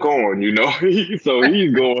wants more corn, so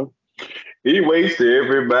he's going. He waits till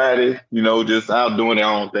everybody, just out doing their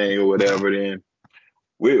own thing or whatever. Then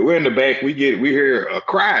we're in the back. We hear a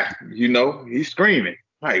cry. He's screaming.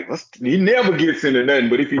 Like he never gets into nothing,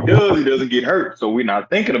 but if he does, he doesn't get hurt. So we're not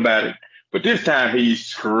thinking about it. But this time he's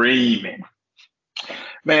screaming.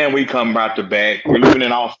 Man, we come out the back. We're living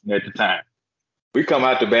in Austin at the time. We come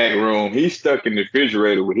out the back room. He's stuck in the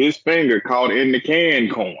refrigerator with his finger caught in the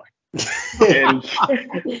canned corn. And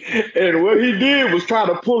and what he did was try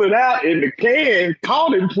to pull it out, and the can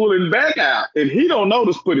caught him pulling back out. And he don't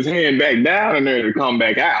notice put his hand back down in there to come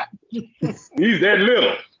back out. He's that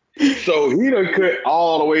little. So he done cut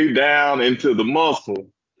all the way down into the muscle.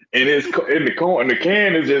 And it's in the corn, the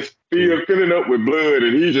can is just filling up with blood,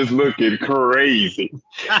 and he's just looking crazy.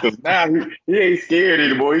 Because now he ain't scared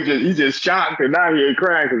anymore. He's just shocked, and now he ain't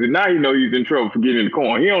crying because now he know he's in trouble for getting in the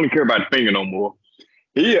corn. He don't care about the finger no more.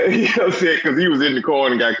 He upset because he was in the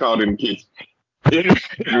corn and got caught in the kitchen.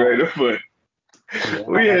 But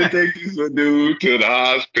we had to take this dude to the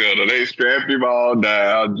hospital. They strapped him all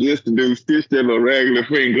down just to stitch that little regular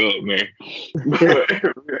finger up, man. But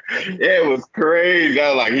it was crazy. I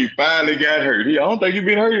was like, he finally got hurt. I don't think you've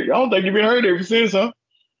been hurt. I don't think you've been hurt ever since, huh?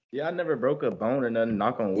 Yeah, I never broke a bone or nothing.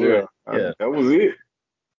 Knock on wood. Yeah, that was it.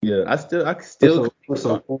 Yeah, I still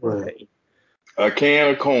a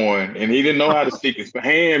can of corn, and he didn't know how to stick his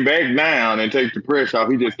hand back down and take the pressure off.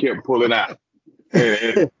 He just kept pulling out.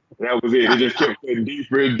 And that was it. It just kept getting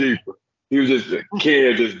deeper and deeper. He was just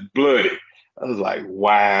bloody. I was like,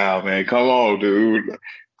 wow, man, come on, dude.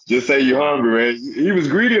 Just say you're hungry, man. He was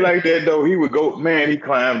greedy like that, though. He would go, man, he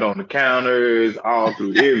climbed on the counters, all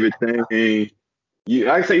through everything.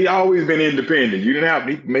 Like I say, he always been independent. You didn't have,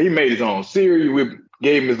 he made his own cereal. We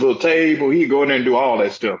gave him his little table. He'd go in there and do all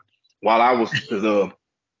that stuff. While I was, because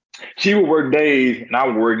she would work days and I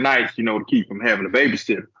would work nights, to keep from having a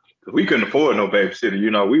babysitter. Because we couldn't afford no babysitter.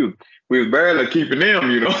 We was barely keeping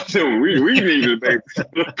them, so we needed a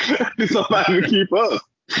babysitter. Somebody to keep us.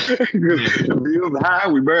 Because the bills are high,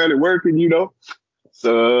 we barely working.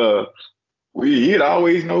 So he'd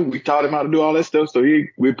always we taught him how to do all that stuff. So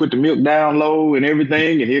we put the milk down low and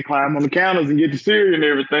everything, and he'd climb on the counters and get the cereal and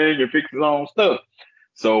everything and fix his own stuff.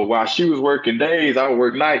 So while she was working days, I would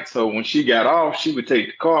work nights. So when she got off, she would take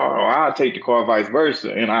the car, or I'd take the car, vice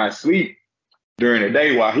versa, and I'd sleep during the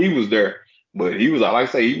day while he was there. But he was, like I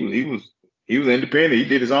say, he was independent. He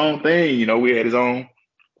did his own thing. We had his own.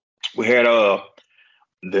 We had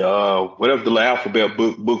the whatever the alphabet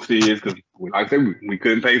books is, because like I said, we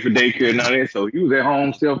couldn't pay for daycare and all that. So he was at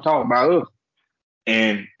home self-taught by us,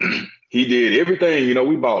 and he did everything.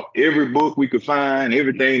 We bought every book we could find,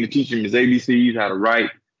 everything to teach him his ABCs, how to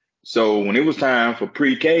write. So when it was time for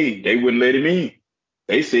pre-K, they wouldn't let him in.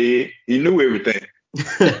 They said he knew everything.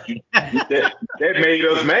 that made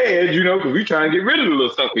us mad, because we trying to get rid of the little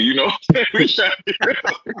sucker, we trying to get rid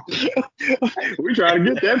of we trying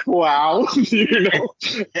to get that 4 hours, He been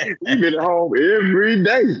at home every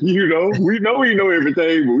day, We know he know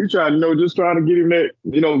everything, but we trying to get him that,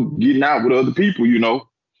 getting out with other people,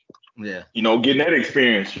 Yeah. Getting that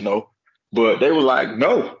experience, But they were like,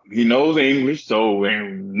 no, he knows English, so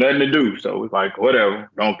ain't nothing to do. So it's like, whatever,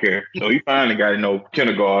 don't care. So he finally got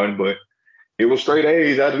kindergarten, but it was straight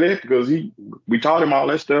A's out of that because we taught him all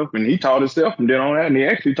that stuff, and he taught himself from then on out, and he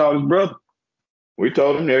actually taught his brother. We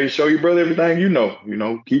told him, you show your brother everything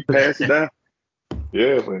keep passing down.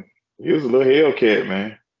 Yeah, but he was a little Hellcat,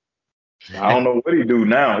 man. I don't know what he do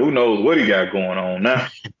now. Who knows what he got going on now?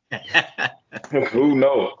 Who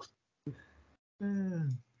knows?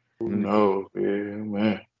 Who knows? Yeah,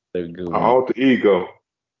 man. They're good. Alter ego.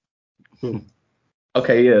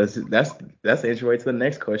 Okay, yeah, that's an entry way to the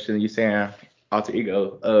next question. You saying alter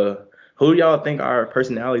ego. Who do y'all think our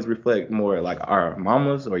personalities reflect more, like our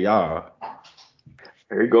mamas or y'all?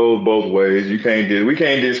 It goes both ways. We can't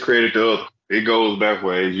discredit the other. It goes both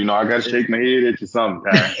ways. I gotta shake my head at you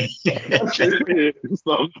sometimes. Shake my head at you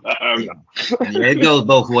sometimes. Yeah, it goes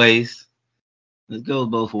both ways. It goes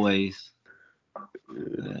both ways.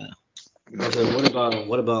 Yeah. So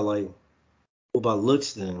what about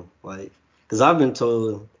looks then? Like, because I've been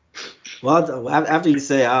told. Well, after you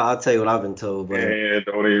say, I'll tell you what I've been told. But Man,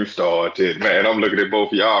 don't even start it, man. I'm looking at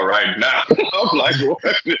both of y'all right now. I'm like, what?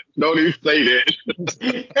 Don't even say that.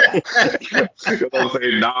 Because I'm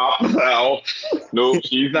saying, nah, no,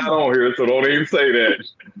 she's not on here, so don't even say that.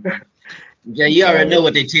 Yeah, you already know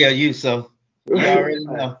what they tell you, so you already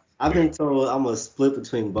know. I've been told I'm a split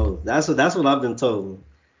between both. That's what I've been told.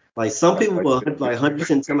 Like some people will like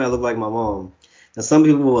 100% tell me I look like my mom, and some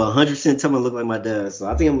people will 100% tell me I look like my dad. So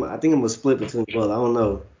I think I'm a split between both. I don't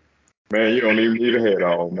know. Man, you don't even need a head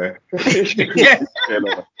on, man.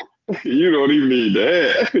 You don't even need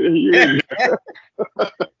that.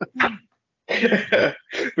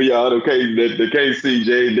 But y'all, the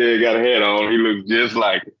KCJ dad got a hat on. He looks just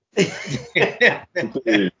like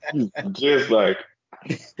it. Just like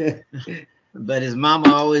it. But his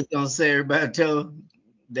mama always gonna say everybody tell him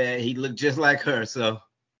that he looked just like her. So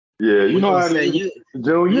yeah, you know how say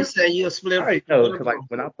Junior. You say you're split. I know, because like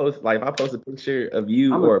when I post, if I post a picture of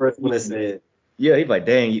you I'm or the first one to say it. Yeah, he's like,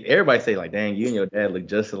 dang, everybody say like, dang, you and your dad look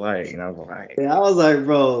just alike. And I was like, Yeah, I was like,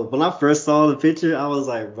 bro, when I first saw the picture, I was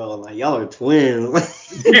like, bro, like y'all are twins.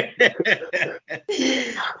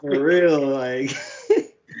 For real, like.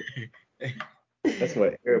 That's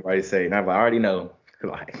what everybody say. And I'm like, I already know.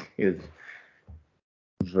 Like,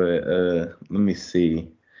 but let me see.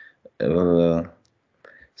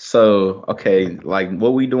 So okay, like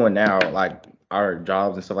what we doing now, like our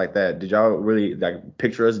jobs and stuff like that. Did y'all really like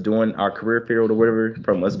picture us doing our career field or whatever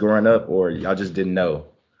from us growing up, or y'all just didn't know,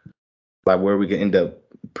 like where we could end up,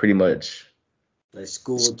 pretty much? Like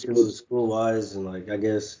school wise, and like I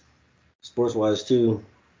guess sports wise too.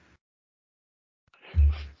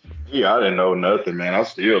 Yeah, I didn't know nothing, man. I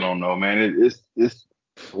still don't know, man. It's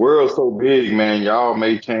the world's so big, man. Y'all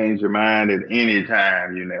may change your mind at any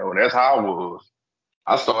time, That's how I was.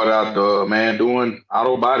 I started out, man, doing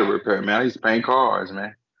auto body repair, man. I used to paint cars,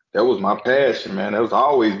 man. That was my passion, man. That was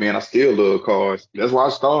always been. I still love cars. That's why I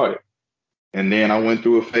started. And then I went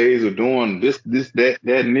through a phase of doing this, that,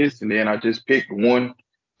 and this, and then I just picked one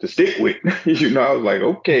to stick with. I was like,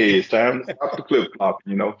 okay, it's time to stop the flip flop.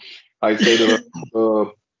 I say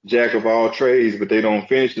the jack of all trades, but they don't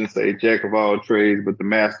finish and say jack of all trades, but the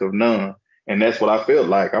master of none. And that's what I felt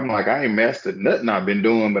like. I'm like, I ain't mastered nothing I've been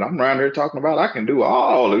doing, but I'm around here talking about I can do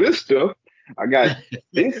all of this stuff. I got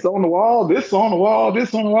this on the wall, this on the wall,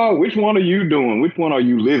 this on the wall. Which one are you doing? Which one are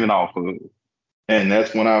you living off of? And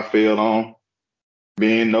that's when I failed on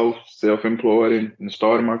being self-employed and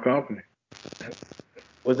starting my company.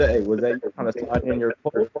 Was that you trying to slide in your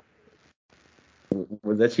quote?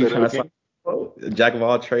 Was that you trying to slide quote? Jack of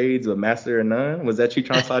all trades, a master of none? Was that you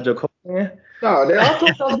trying to slide your quote in? No, I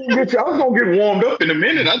thought I was gonna get warmed up in a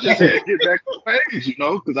minute. I just had to get back to the page,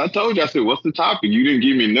 because I told you, I said, what's the topic? You didn't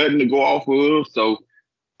give me nothing to go off of. So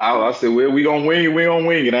I said, well, we gonna wing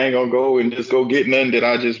it. I ain't gonna go and just go get nothing that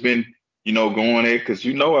I just been, going at. Cause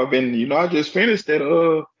I've been, I just finished at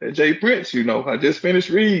Jay Prince, I just finished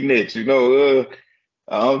reading it,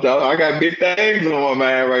 I got big things on my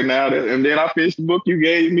mind right now. And then I finished the book you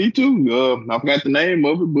gave me too. I forgot the name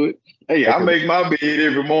of it, but hey, I make my bed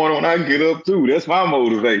every morning when I get up too. That's my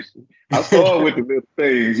motivation. I start with the little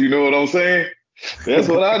things, you know what I'm saying? That's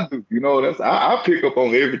what I do. I pick up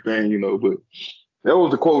on everything, but that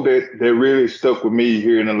was the quote that really stuck with me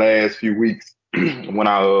here in the last few weeks. When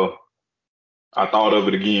I thought of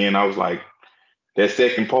it again, I was like, that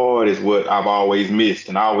second part is what I've always missed,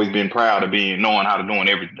 and I've always been proud of knowing how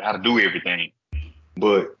to do everything.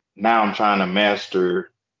 But now I'm trying to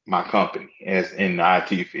master my company as in the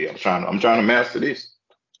IT field. I'm trying to master this,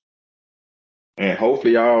 and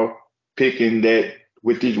hopefully y'all picking that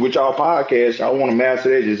with y'all podcasts. Y'all want to master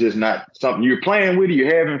that. It's just not something you're playing with.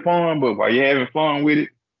 You're having fun, but while you're having fun with it,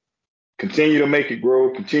 continue to make it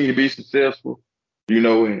grow, continue to be successful,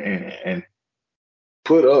 and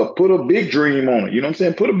put a big dream on it. You know what I'm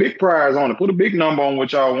saying? Put a big prize on it. Put a big number on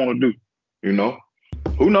what y'all want to do.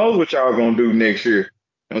 Who knows what y'all gonna do next year? You know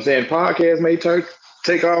what I'm saying? Podcast may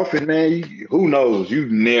take off, and man, who knows? You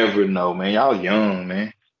never know, man. Y'all young,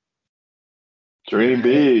 man. Dream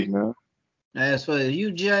big, man. As for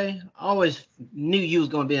you, Jay, I always knew you was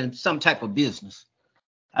gonna be in some type of business.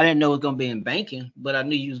 I didn't know it was gonna be in banking, but I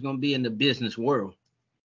knew you was gonna be in the business world.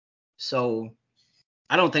 So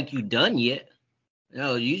I don't think you're done yet.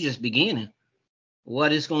 You just beginning.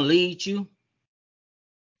 What it's gonna lead you,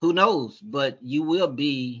 who knows? But you will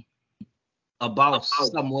be a boss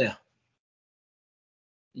somewhere.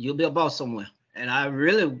 You'll be a boss somewhere. And I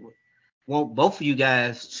really want both of you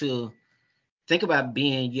guys to think about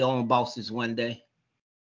being your own bosses one day.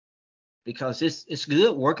 Because it's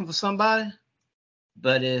good working for somebody,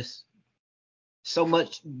 but it's so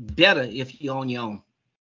much better if you're on your own.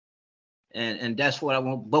 And that's what I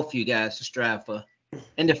want both of you guys to strive for.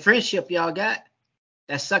 And the friendship y'all got,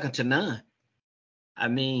 that's second to none. I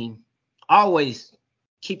mean, always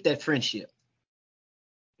keep that friendship,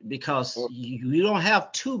 because you don't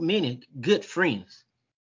have too many good friends.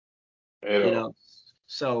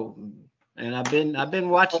 So, and I've been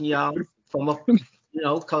watching y'all from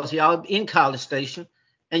because y'all in College Station,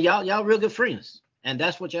 and y'all real good friends, and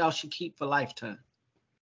that's what y'all should keep for lifetime.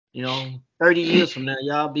 30 years from now,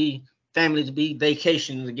 y'all be families, be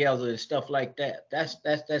vacationing together and stuff like that.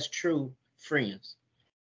 That's true friends.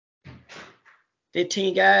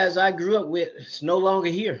 15 guys I grew up with is no longer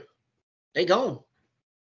here. They gone.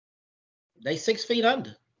 They 6 feet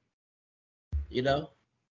under.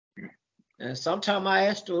 And sometimes I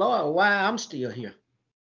ask the Lord why I'm still here.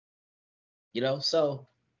 So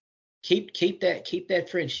keep that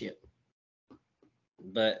friendship.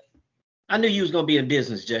 But I knew you was gonna be in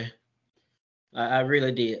business, Jay. I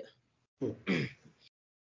really did.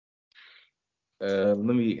 Let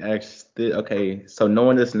me ask this. Okay, so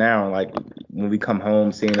knowing this now, like when we come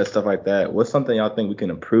home, seeing this stuff like that, what's something y'all think we can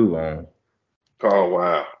improve on? Oh,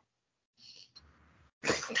 wow.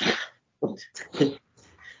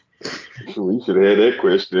 We should have had that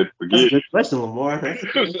question at the beginning. That's a good question, Lamar. That's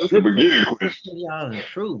the beginning question. Y'all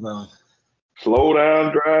improve on. Slow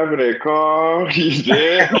down driving that car.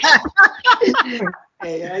 Yeah.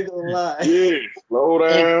 Hey, I ain't gonna lie. Yeah, slow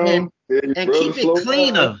down. And keep it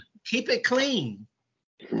cleaner. Down. Keep it clean.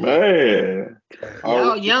 Man.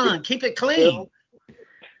 Y'all young. Keep it clean.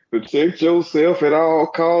 Protect yourself at all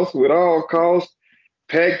costs, with all costs.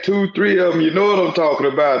 Pack 2-3 of them. You know what I'm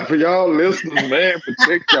talking about. For y'all listeners, man,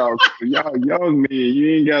 protect y'all. For y'all young men,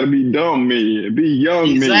 you ain't got to be dumb men. Be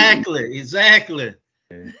young men. Exactly.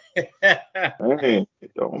 Man,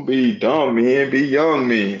 don't be dumb men. Be young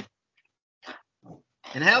men.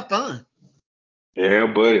 And have fun. Yeah,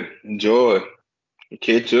 buddy. Enjoy.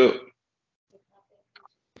 Catch up.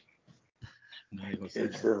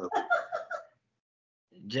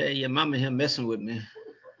 Jay, your mama here messing with me.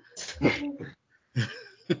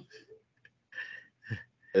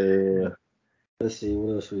 Let's see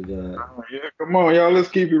what else we got. Yeah, come on, y'all. Let's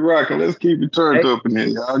keep it rocking. Let's keep it turned up in here.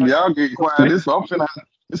 Y'all get quiet. It's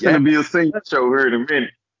gonna be a singing show here in a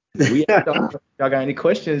minute. Y'all got any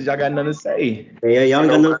questions? Y'all got nothing to say? Yeah, y'all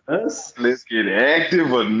got nothing for us? Let's get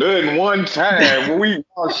active or nothing one time. When we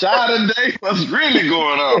all shy today, what's really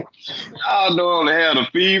going on? Y'all know only have the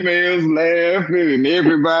females laughing and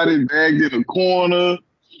everybody bagged in the corner.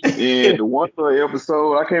 And the one other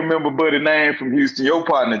episode, I can't remember Buddy's name from Houston, your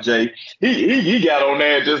partner Jay. He got on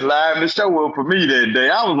there and just live the show up for me that day.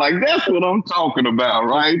 I was like, that's what I'm talking about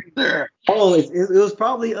right there. Oh, it was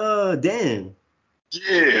probably Dan.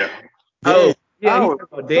 Yeah. Oh, yeah, I he's was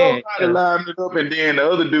about Dan. somebody lining it up, and then the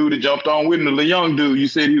other dude that jumped on with him, the young dude, you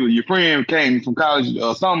said your friend came from college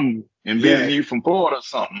or something and visited you from Florida or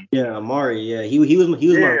something. Yeah, Amari. Yeah, he was my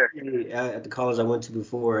friend at the college I went to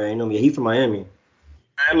before. You know me. He from Miami.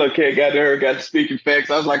 That little cat got to speaking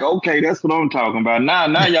facts. I was like, okay, that's what I'm talking about. Now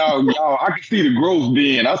y'all, I can see the growth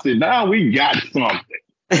being. I said, now we got something.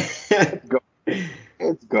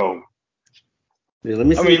 Let's go. Yeah, let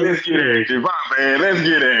me see. Let's get active. My bad. Let's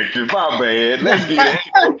get active. My bad. Let's get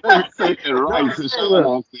active. Let me say it right and show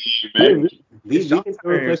on scene, man. We can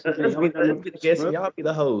throw questions. Let's get the guests and y'all be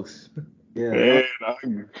the host. Yeah.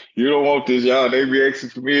 Man, you don't want this, y'all. They be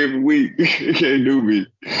asking for me every week. You can't do me.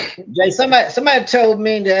 Jay, somebody told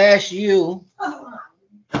me to ask you.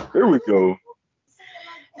 Here we go.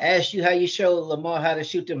 Ask you how you show Lamar how to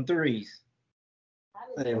shoot them threes.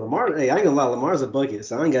 Hey, Lamar. Hey, I ain't gonna lie. Lamar's a bucket,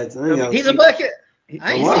 so I ain't got. He's a bucket.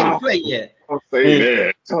 I ain't seen him play yet. Don't say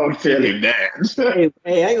that. Don't tell him that.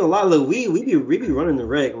 Hey, I ain't gonna lie. Look, we be running the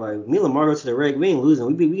rec. Like me and Lamar go to the rec. We ain't losing.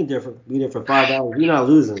 We be there for 5 hours. We not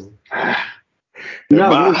losing. You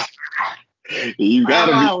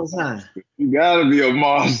gotta be a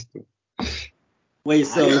monster. Wait,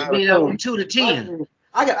 so be there from 2 to 10.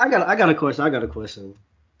 I got a question.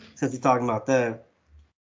 Since you're talking about that,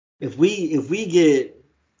 if we get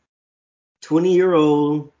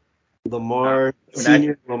 20-year-old Lamar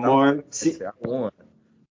Senior,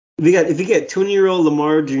 if we get 20-year-old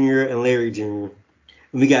Lamar Jr. and Larry Jr.,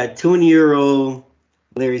 we got 20-year-old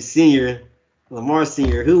Larry Senior, Lamar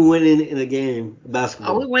Senior, who winning in a game of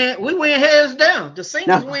basketball? We win hands down. The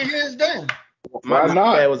seniors win hands down. Why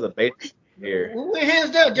not? That was a basic here. We win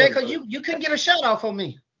hands down, Jay, because you couldn't get a shot off on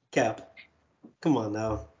me. Cap. Come on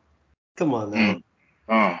now.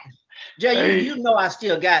 Jay, you know I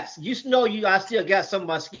still got some of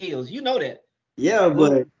my skills. You know that. Yeah,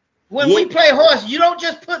 but when we play horse, you don't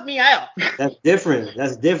just put me out. That's different.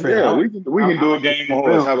 Yeah, we can do a game of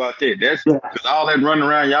horse. How about that? That's because all that running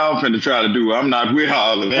around y'all finna try to do. I'm not with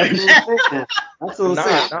all of that. That's what I'm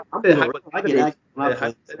saying. I get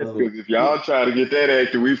active. Because if y'all try to get that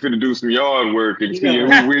active, we finna do some yard work and see who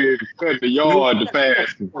wins cut the yard the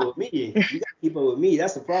fastest. You gotta keep up with me.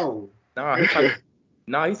 That's the problem.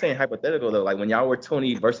 He's saying hypothetical though. Like when y'all were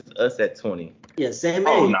 20 versus us at 20. Yeah, same age.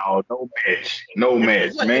 Oh no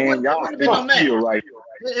match, man. Y'all still right.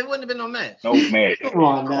 It wouldn't have been no match. No match. Come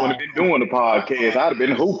on now. I would have been doing the podcast. I'd have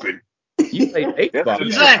been hooping. You played baseball.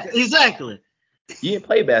 Exactly. You didn't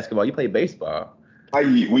play basketball. You played baseball.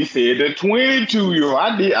 We said the 22-year-old.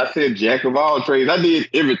 I said jack of all trades. I did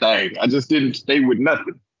everything. I just didn't stay with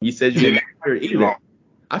nothing. You said you didn't either.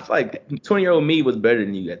 I feel like 20-year-old me was better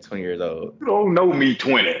than you at 20 years old. You don't know me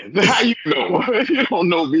 20. How you know? You don't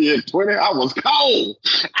know me at 20. I was cold.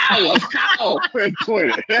 At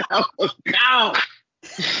 20. I was cold.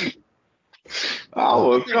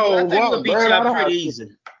 I think we'll beat y'all pretty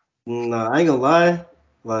easy. No, I ain't gonna lie.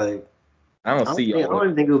 Like, I don't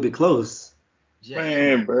even think it would be close.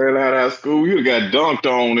 Man, bird out of school, you got dunked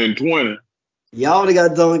on in 20. Y'all would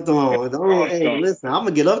have got dunked on. Hey, listen, I'm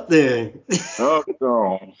gonna get up there. Dunked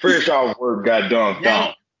on. Fresh off work, got dunked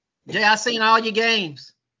on. Jay, I seen all your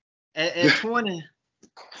games. At 20,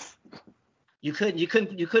 you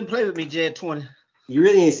couldn't play with me, Jay. At 20, you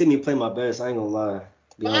really ain't seen me play my best. I ain't gonna lie.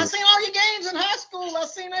 I seen all your games in high school. I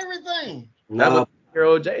seen everything. That was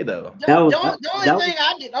year-old Jay though. The only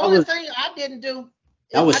thing I didn't do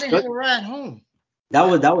is I didn't have a ride home. That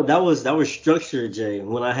was structured, Jay.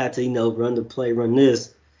 When I had to, run the play, run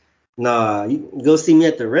this. Nah, you go see me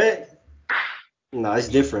at the rec. Nah, it's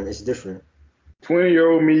different.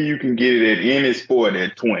 20-year-old me, you can get it at any sport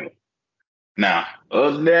at 20. Now,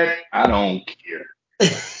 other than that, I don't care.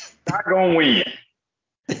 Not gonna win.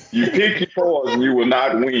 You pick your poison, you will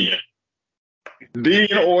not win. Then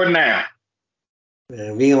or now.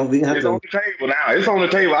 Man, we gonna have it's on the table now. It's on the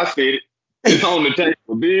table. I said it. It's on the table.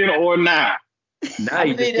 Then or now.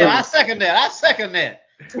 I second that.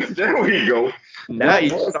 There we go. Now Y'all you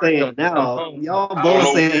both start saying to come now. home. Y'all I don't both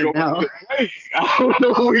know when we saying gonna now. get your plate. I don't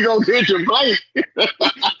know when we gonna get your plate.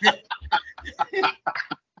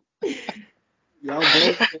 Y'all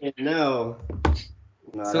both saying now.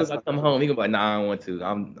 Nah, As soon as I come home, he gonna be like, nah, I don't want to.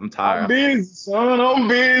 I'm I'm tired. busy, son. I'm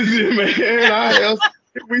busy, man.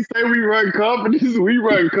 We say we run companies, we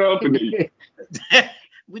run companies.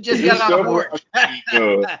 We just got out of work.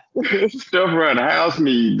 Stuff around the house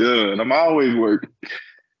need done. I'm always working.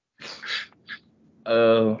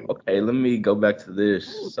 Okay, let me go back to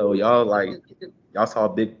this. So y'all saw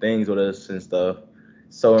big things with us and stuff.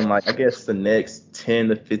 So in like I guess the next 10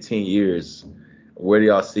 to 15 years, where do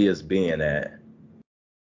y'all see us being at?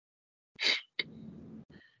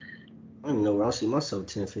 I don't know where I'll see myself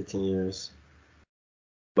 10, 15 years.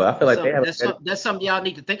 But I feel like they have That's something y'all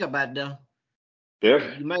need to think about, though.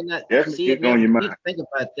 Definitely, You might not definitely see it get on now. your You need mind. to think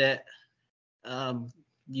about that.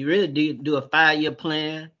 You really do a 5-year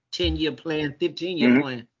plan, 10-year plan, 15-year Mhm.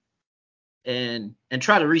 plan, and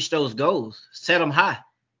try to reach those goals. Set them high,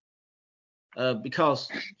 because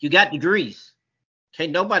you got degrees.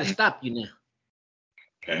 Can't nobody stop you now.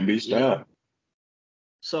 Can't be You know? stopped.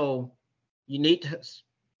 So you need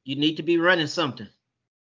to be running something.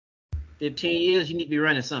 15 years, you need to be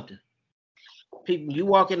running something. People, you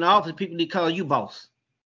walk in the office, people need to call you boss.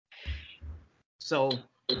 So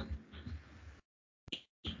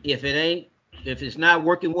if it's not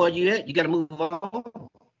working where you at, you got to move on.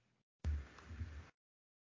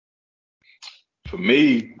 For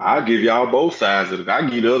me, I'll give y'all both sides of it. I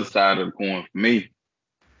give the other side of the coin. For me,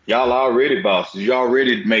 y'all already bosses. You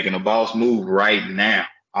already making a boss move right now.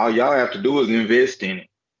 All y'all have to do is invest in it.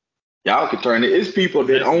 Y'all can turn it. It's people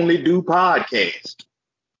that only do podcasts.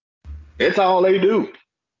 That's all they do.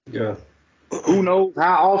 Yeah. Who knows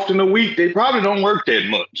how often a week? They probably don't work that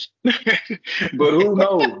much. But who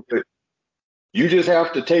knows? But you just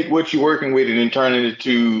have to take what you're working with and then turn it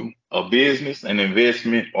into a business, an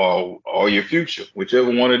investment, or your future,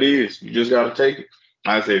 whichever one it is. You just got to take it.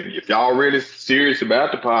 Like I said, if y'all really serious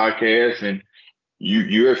about the podcast and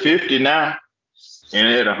you're at 50 now and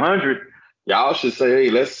at 100, y'all should say,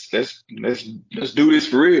 hey, let's do this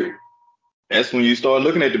for real. That's when you start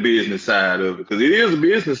looking at the business side of it, because it is a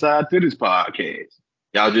business side to this podcast.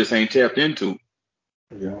 Y'all just ain't tapped into it.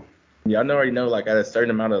 Yeah. y'all already know like at a certain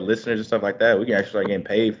amount of listeners and stuff like that, we can actually start getting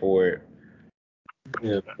paid for it.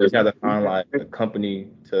 Yeah. Just have to find like a company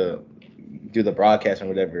to do the broadcast and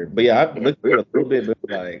whatever. But yeah, I've looked at it a little bit, but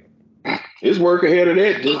like It's work ahead of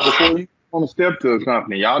that just before you want to step to a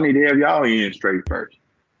company. Y'all need to have y'all in straight first.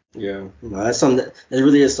 Yeah. No, that's something it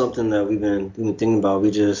really is something that we've been thinking about.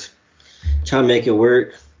 We just try to make it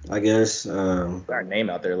work, I guess. put our name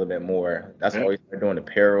out there a little bit more. That's why we start doing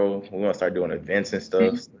apparel. We want to start doing events and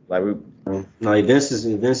stuff. Like No, events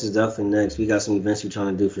is definitely next. We got some events we're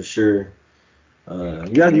trying to do for sure. You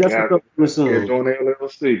got some stuff coming soon. Doing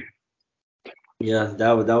LLC. Yeah,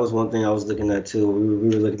 that was one thing I was looking at too. We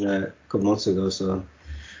were looking at a couple months ago. So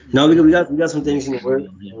no, we got some things in the work.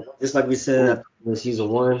 Just like we said after season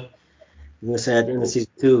 1, we're gonna say at the end of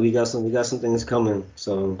season 2, we got some things coming.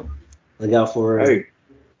 So look out for it. Hey,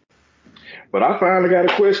 but I finally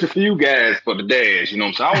got a question for you guys for the dash. You know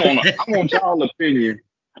what I'm saying? I want y'all opinion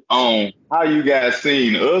on how you guys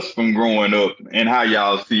seen us from growing up and how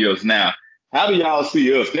y'all see us now. How do y'all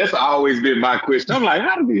see us? That's always been my question. I'm like,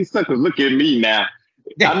 how do these suckers look at me now?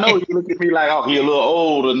 I know you look at me like, oh, you're a little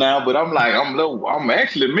older now, but I'm like, I'm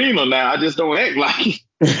actually meaner now. I just don't act like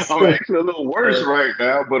it. I'm actually a little worse right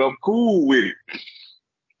now, but I'm cool with it.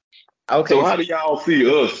 okay, So how do y'all see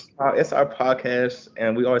us? It's our podcast,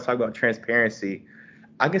 and we always talk about transparency.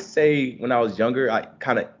 I could say when I was younger, I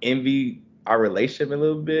kind of envy our relationship a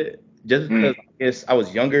little bit, just because I guess I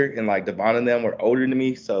was younger and like Devon and them were older than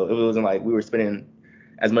me, so it wasn't like we were spending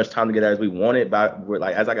as much time together as we wanted. But we're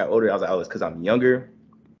like, as I got older, I was like, oh, it's because I'm younger.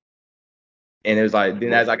 And it was like,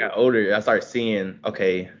 then as I got older, I started seeing,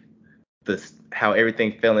 okay, how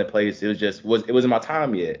everything fell in place. It wasn't my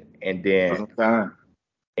time yet, and then I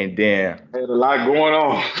had a lot going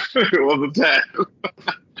on. It was a time.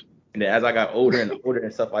 And then as I got older and older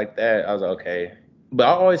and stuff like that, I was like, okay. But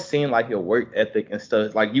I always seen like your work ethic and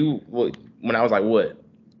stuff. Like when I was like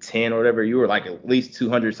 10 or whatever, you were like at least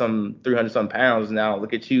 200 something, 300 something pounds. Now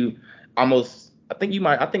look at you, almost. I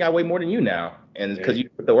think I weigh more than you now, and because you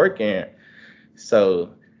put the work in.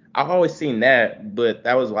 So I've always seen that, but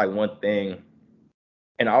that was like one thing.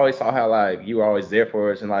 And I always saw how like you were always there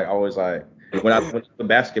for us, and like always like when I went to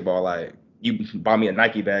basketball, like you bought me a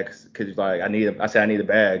Nike bag because like I said I need a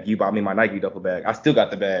bag. You bought me my Nike duffel bag. I still got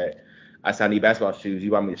the bag. I said I need basketball shoes.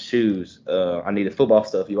 You bought me the shoes. I needed football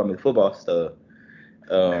stuff. You bought me the football stuff.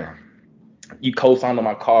 you co-signed on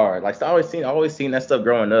my car. Like I always seen that stuff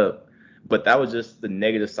growing up. But that was just the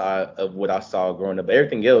negative side of what I saw growing up.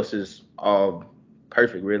 Everything else is all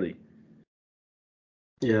perfect, really.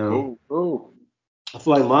 Yeah. Cool. I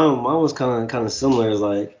feel like mine was kind of similar. It's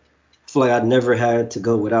like I feel like I never had to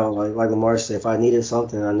go without. Like Lamar said, if I needed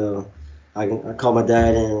something, I know I call my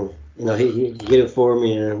dad and he get it for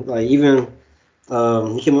me. And like even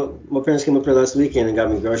my parents came up here last weekend and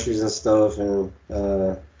got me groceries and stuff. And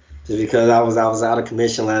just because I was out of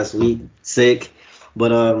commission last week, sick.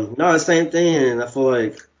 But no, the same thing. And I feel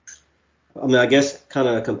like I mean I guess kind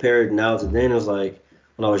of compared now to then, it was like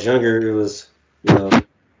when I was younger, it was you know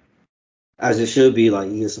as it should be. Like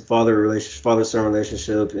it's a father-son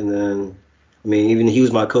relationship, and then I mean even he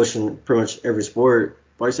was my coach in pretty much every sport,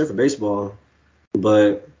 probably except for baseball.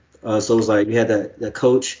 But so it was like you had that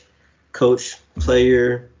coach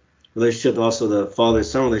player relationship, and also the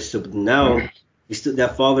father-son relationship. But now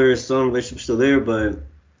that father-son relationship is still there, but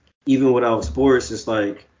even without sports, it's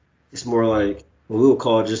like it's more like what we would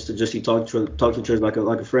call just you talk to each other like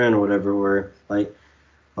a friend or whatever, or like,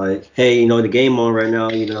 hey, the game on right now,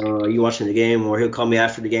 are you watching the game? Or he'll call me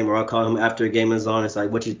after the game, or I'll call him after the game is on. It's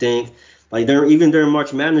like, what you think? Like, even during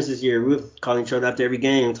March Madness this year, we were calling each other after every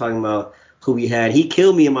game, talking about who we had. He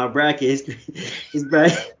killed me in my bracket. His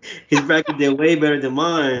bracket did way better than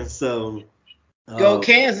mine. So, Go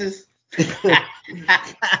Kansas.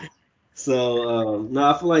 So, no,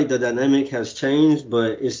 I feel like the dynamic has changed,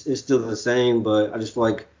 but it's still the same. But I just feel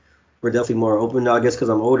like we're definitely more open now. I guess because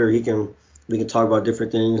I'm older, we can talk about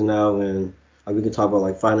different things now, and like, we can talk about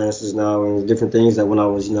like finances now and different things that when I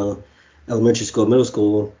was elementary school, middle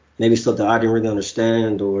school, maybe stuff that I didn't really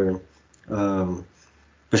understand, or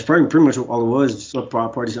but pretty much all it was just some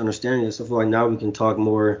parties understanding it. So I feel like now we can talk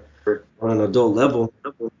more on an adult level,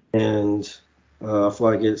 and I feel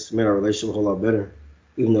like it's made our relationship a whole lot better,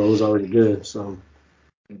 even though it was already good. So.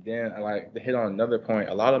 And then like to hit on another point,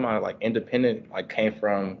 a lot of my like independent like came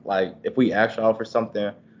from like if we asked y'all for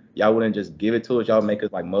something, y'all wouldn't just give it to us. Y'all make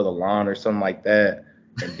us like mow the lawn or something like that,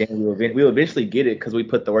 and then we'll eventually get it because we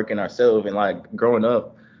put the work in ourselves. And like growing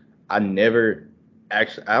up, I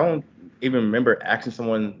don't even remember asking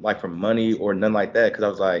someone like for money or nothing like that because I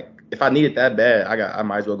was like, if I need it that bad, I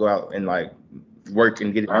might as well go out and like work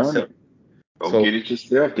and get it myself. Go So get it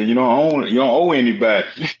yourself. Then you don't owe anybody.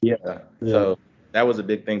 yeah. So that was a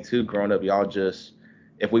big thing too. Growing up, y'all just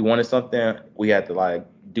if we wanted something, we had to like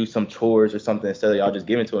do some chores or something instead of y'all just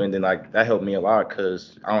giving to it. And then like that helped me a lot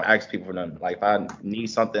because I don't ask people for nothing. Like if I need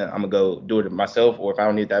something, I'm gonna go do it myself. Or if I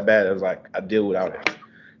don't need it that bad, it was like I deal without it.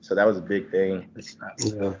 So that was a big thing.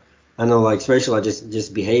 Yeah, I know, like especially like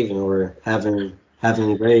just behaving or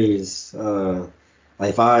having grades. Like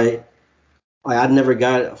if I never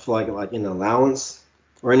got for like an allowance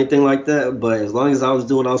or anything like that, but as long as I was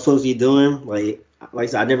doing what I was supposed to be doing, like I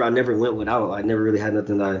said, I never went without. I never really had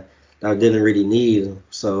nothing that I didn't really need.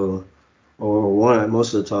 So or want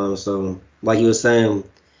most of the time. So like he was saying,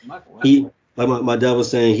 he like my dad was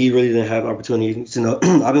saying, he really didn't have opportunities.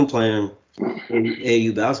 I've been playing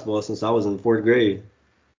AAU basketball since I was in fourth grade.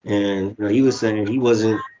 And he was saying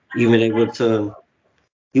even able to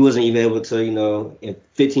he wasn't even able to, at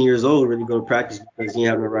 15 years old, really go to practice because he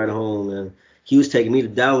didn't have no ride home. And he was taking me to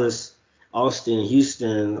Dallas, Austin,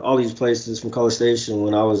 Houston, all these places from College Station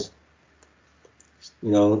when I was,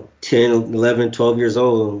 10, 11, 12 years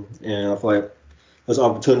old. And I feel like those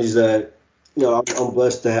opportunities that, I'm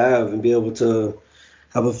blessed to have and be able to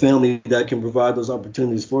have a family that can provide those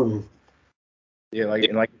opportunities for me. Yeah, like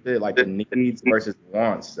and like you said, like the needs versus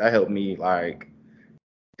wants. That helped me like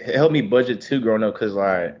it helped me budget too growing up because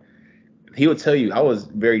like he would tell you I was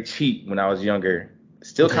very cheap when I was younger.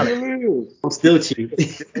 Still kind of I'm still cheap.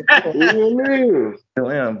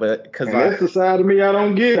 still am, but because And that's the side of me I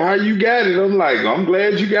don't get. How you got it? I'm like, I'm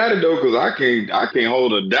glad you got it though, because I can't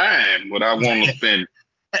hold a dime what I want to spend.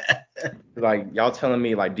 like y'all telling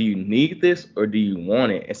me like, do you need this or do you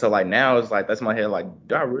want it? And so like now it's like that's in my head like,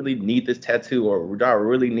 do I really need this tattoo or do I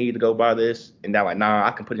really need to go buy this? And now like, nah,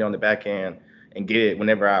 I can put it on the back end and get it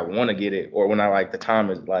whenever I want to get it or when I like the time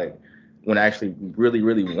is like when I actually really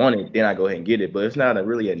really want it, then I go ahead and get it. But it's not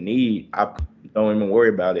really a need. I don't even worry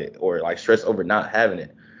about it or like stress over not having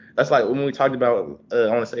it. That's like when we talked about. I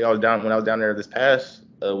want to say when I was down there this past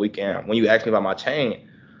weekend when you asked me about my chain.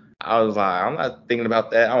 I was like, I'm not thinking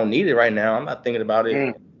about that. I don't need it right now. I'm not thinking about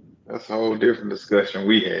it. That's a whole different discussion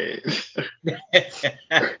we had.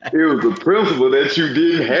 It was the principle that you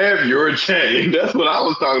didn't have your chain. That's what I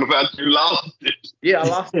was talking about. You lost it. Yeah, I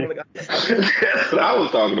lost it. That's what I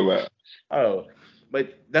was talking about.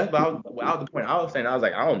 But that's about the point I was saying. I was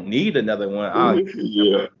like, I don't need another one.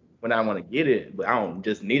 Yeah. when I want to get it, but I don't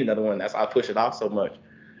just need another one. That's why I push it off so much.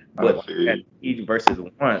 But like, that need versus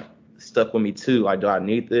want stuck with me too. Like, do I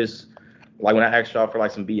need this? Like when I asked y'all for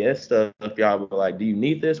like some BS stuff, y'all were like, do you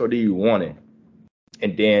need this or do you want it?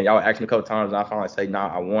 And then y'all asked me a couple times, and I finally say, nah,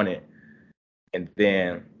 I want it. And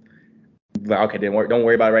then, like, okay, then don't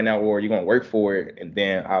worry about it right now, or you're gonna work for it, and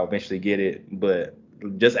then I'll eventually get it. But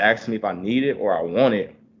just ask me if I need it or I want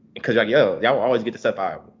it, because like, yo, y'all always get the stuff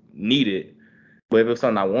I need it. But if it was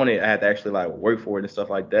something I wanted, I had to actually like work for it and stuff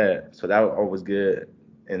like that. So that was always good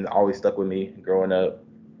and always stuck with me growing up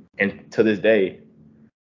and to this day.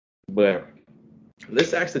 But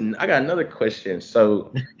let's actually, I got another question.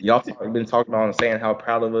 So y'all been talking about and saying how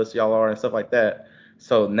proud of us y'all are and stuff like that.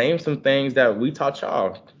 So name some things that we taught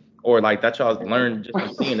y'all or like that y'all learned just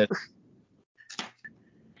from seeing it.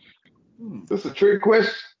 That's a trick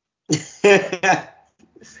question.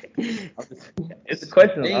 It's a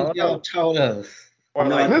question. Things y'all taught us. Or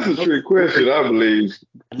No, like, This is a trick question, I believe.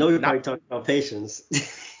 I know you're probably talking about patience.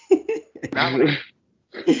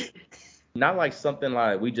 not like something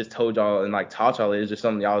like we just told y'all and like taught y'all. It's just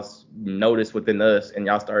something y'all noticed within us and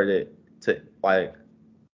y'all started to like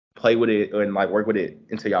play with it and like work with it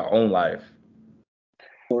into your own life.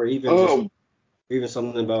 Or even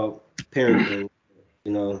something about parenting,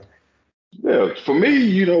 you know. Yeah, for me,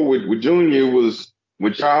 you know, with Junior was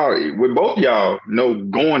with y'all, with both y'all, you know,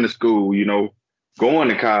 going to school, you know, going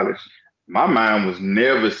to college. My mind was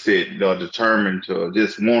never set or determined to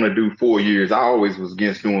just want to do 4 years. I always was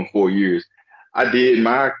against doing 4 years. I did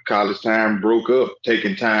my college time, broke up,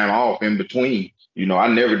 taking time off in between. You know, I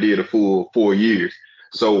never did a full 4 years.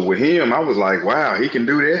 So with him, I was like, wow, he can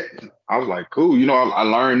do that. I was like, cool. You know, I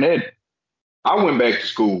learned that. I went back to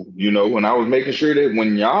school, you know, and I was making sure that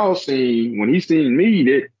when he seen me,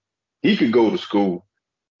 that he could go to school.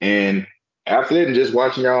 And after that, and just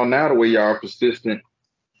watching y'all now, the way y'all are persistent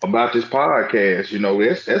about this podcast, you know,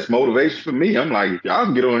 that's motivation for me. I'm like, if y'all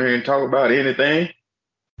can get on here and talk about anything,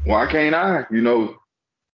 why can't I, you know,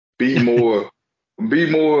 be more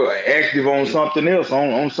active on something else,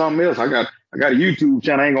 on something else. I got a YouTube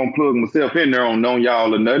channel. I ain't gonna plug myself in there on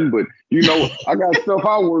y'all or nothing, but you know, I got stuff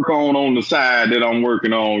I work on the side that I'm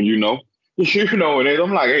working on, you know. You know, and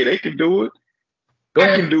I'm like, hey, they can do it.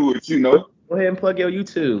 I can do it, you know. Go ahead and plug your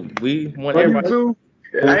YouTube. We want But everybody. YouTube,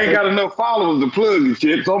 I ain't got enough followers to plug the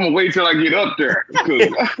shit, so I'm gonna wait till I get up there.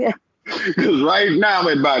 Because right now I'm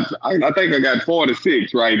at about, I think I got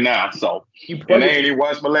 46 right now, so. And I ain't even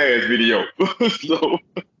watched my last video. So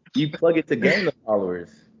you plug it to gain the followers.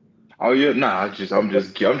 oh yeah, nah, I'm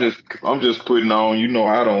just putting on, you know,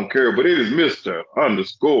 I don't care. But it is Mr.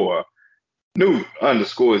 underscore Newt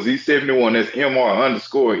underscore Z71. That's MR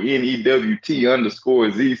underscore NEWT underscore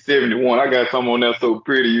Z71. I got something on there so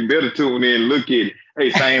pretty. You better tune in and look at it. Hey,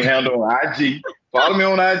 same handle on IG. Follow me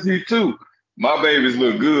on IG too. My babies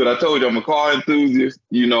look good. I told you I'm a car enthusiast.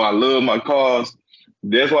 You know, I love my cars.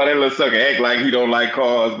 That's why that little sucker act like he don't like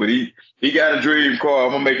cars, but he got a dream car.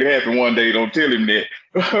 I'm gonna make it happen one day. Don't tell him that.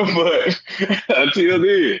 But until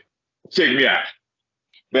then, check me out.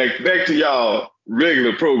 Back to y'all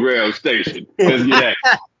regular program station. Let's get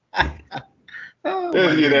active.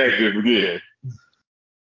 Let's get active again.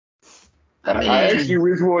 I asked you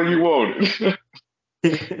which one you wanted.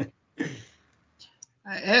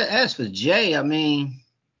 As for Jay, I mean,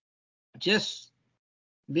 just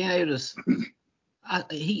being able to,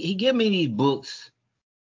 he gave me these books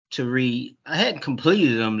to read. I hadn't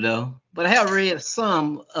completed them though, but I have read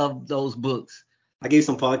some of those books. I gave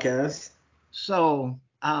some podcasts. So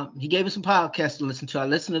he gave me some podcasts to listen to. I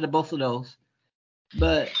listened to both of those,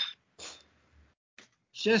 but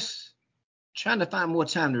just trying to find more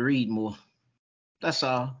time to read more. That's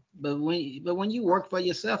all. But when you work for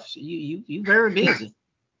yourself, you very busy.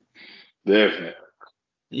 Definitely.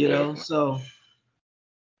 You know, so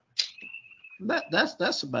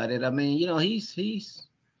that's about it. I mean, you know, he's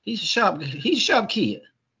a sharp kid,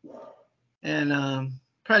 and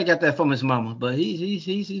probably got that from his mama. But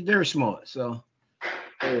he's very smart. So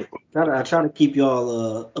I try to keep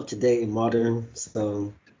y'all up to date and modern.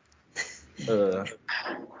 So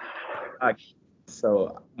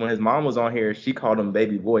So when his mom was on here, she called him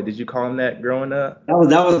baby boy. Did you call him that growing up? that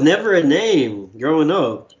was never a name growing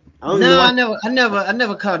up. I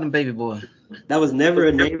never called him baby boy. That was never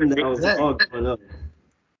a name that I was called growing up.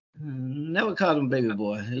 Never called him baby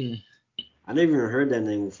boy. I never even heard that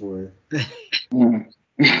name before. But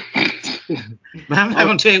I'm not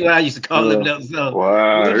gonna tell you what I used to call him though. So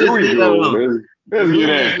wow, here we go. Let's get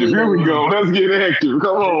active. Here we go. Let's get active.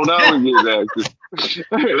 Come on, now we get active.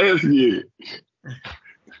 Let's get it.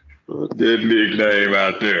 That nickname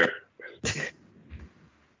out there.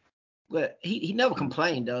 But he never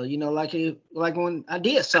complained though. You know, like when I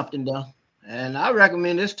did something though, and I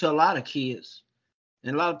recommend this to a lot of kids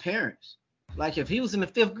and a lot of parents. Like if he was in the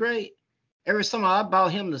 5th grade, every summer I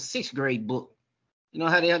bought him the 6th grade book. You know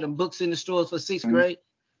how they have the books in the stores for 6th grade?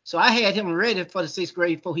 So I had him ready for the 6th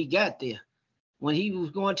grade before he got there. When he was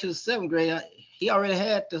going to the 7th grade, he already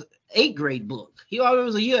had the 8th grade book. He already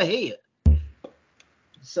was a year ahead.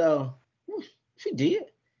 So she did.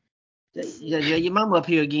 Yeah, your mama up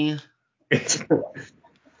here again.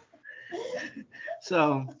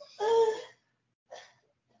 So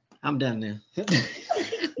I'm done now.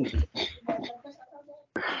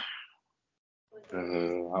 I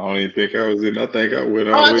don't even think I was in. I think I went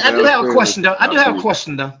Oh, all the way I do have a downstairs. question though. I do have a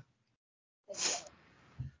question though.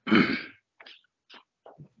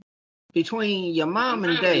 Between your mom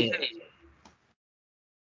and dad,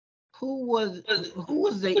 who was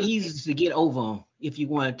the easiest to get over on if you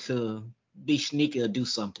wanted to be sneaky or do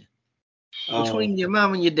something? Between your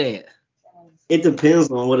mom and your dad. It depends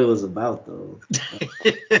on what it was about, though.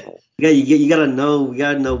 You gotta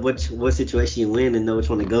know what situation you in and know which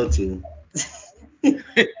one to go to.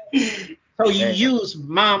 So you use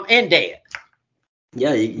mom and dad.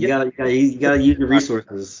 Yeah, you gotta use the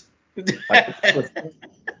resources.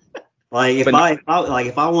 Like if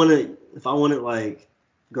I wanted like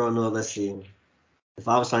growing up, let's see, if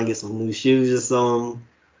I was trying to get some new shoes or something,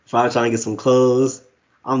 if I was trying to get some clothes,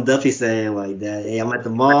 I'm definitely saying like that. Hey, I'm at the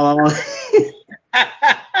mall.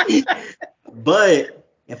 But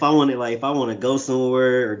if I want to go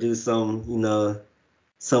somewhere or do some,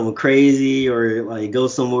 something crazy or like go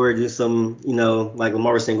somewhere, do some, like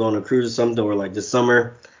Lamar was saying, go on a cruise or something, or like this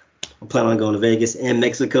summer, I'm planning on going to Vegas and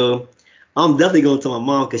Mexico. I'm definitely going to my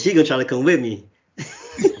mom because she gonna try to come with me.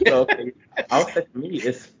 So, okay, I would say for me,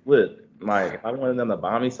 it's split. Like, if I wanted them to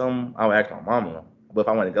buy me something, I would ask my mama. But if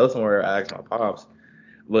I want to go somewhere, I ask my pops.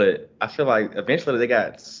 But I feel like eventually they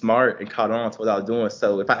got smart and caught on to what I was doing.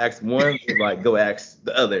 So if I asked one, they'd like, go ask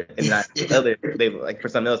the other. And then I asked the other, they like, for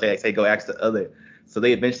something else, they say, go ask the other. So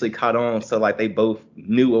they eventually caught on. So like they both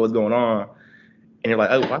knew what was going on. And they're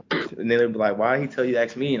like, oh, why? And then they'd be like, why he tell you to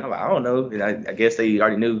ask me? And I'm like, I don't know. And I guess they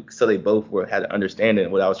already knew. So they both had an understanding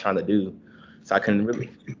of what I was trying to do. So I couldn't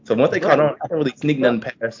really. So once they caught on, I couldn't really sneak nothing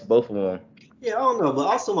past both of them. Yeah, I don't know, but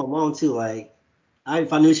also my mom too. Like,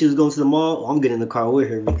 if I knew she was going to the mall, I'm getting in the car with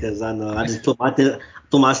her because I know I just put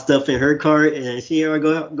my stuff in her cart and she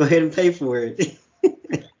go ahead and pay for it.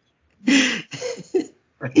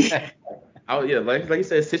 Oh yeah, like you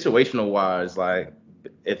said, situational wise, like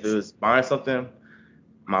if it was buying something,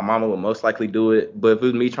 my mama would most likely do it. But if it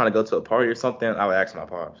was me trying to go to a party or something, I would ask my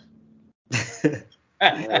pops.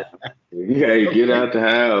 Hey, get out the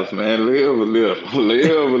house, man. Live a little.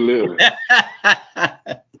 Live a little.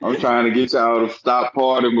 I'm trying to get y'all to stop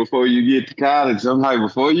partying before you get to college. I'm like,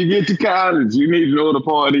 before you get to college, you need to know what a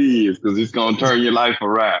party is because it's going to turn your life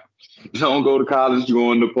around. Don't go to college, you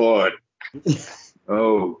going to party.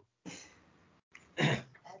 Oh.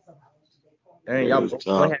 Dang, y'all both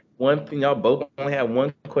only had one thing. Y'all both only had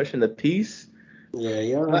one question apiece.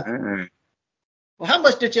 Yeah. Man. Well, how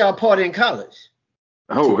much did y'all party in college?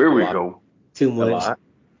 Oh, here we go. Too A much. lot.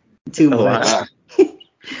 Too A much. lot.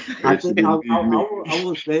 I think I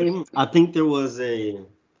would say I think there was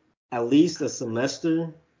at least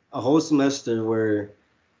a whole semester where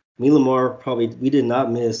me and Lamar we did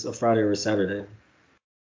not miss a Friday or a Saturday.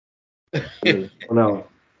 No,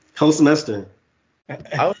 whole semester.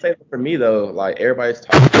 I would say for me though, like everybody's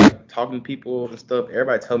talking to people and stuff.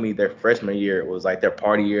 Everybody told me their freshman year was like their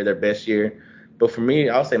party year, their best year. But for me,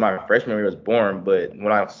 I would say my freshman year was boring. But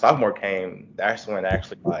when I sophomore came, that's when I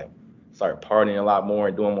actually like started partying a lot more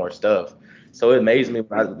and doing more stuff. So it amazed me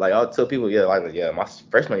when I'll tell people, my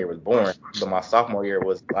freshman year was boring, but my sophomore year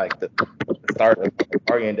was like the start of my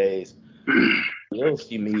partying days.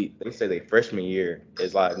 Girls you meet, they say their freshman year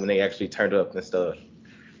is like when they actually turned up and stuff.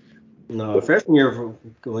 No, freshman year,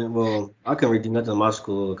 well, I couldn't really do nothing in my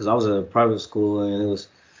school because I was at a private school and it was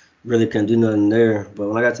really couldn't do nothing there. But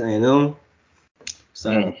when I got to A&M,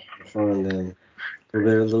 started fun then a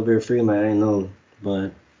little bit of freedom at A&M.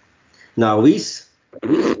 But no, we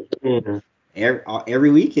every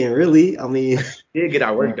weekend really. I mean, We did get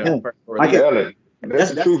our work done.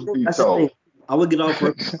 That's the truth be that's the told. thing. I would get off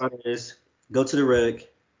work on Fridays, go to the rec,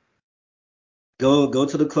 go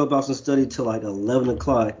to the clubhouse and study till like 11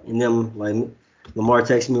 o'clock, and then like Lamar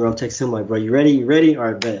texts me or I'm texting him like, bro, you ready? You ready?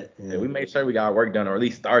 All right, bet. Yeah, we made sure we got our work done or at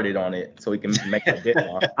least started on it so we can make a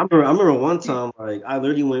deadline. I remember one time like I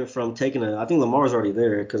literally went from I think Lamar was already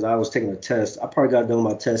there because I was taking a test. I probably got done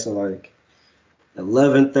with my test at like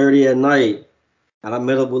 11:30 at night, and I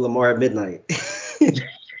met up with Lamar at midnight.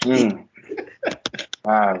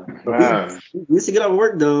 We used to get our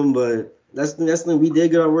work done, but that's the thing. We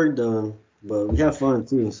did get our work done, but we have fun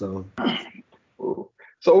too. So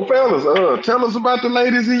So fellas, tell us about the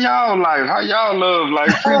ladies in y'all life. How y'all love life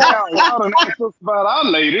treat y'all. Y'all done asked us about our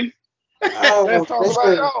ladies. Let's talk about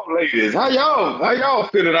listen, y'all ladies. How y'all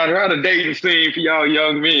feeling out here? How the dating scene for y'all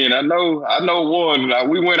young men? I know one.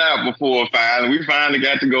 We went out before finally. We finally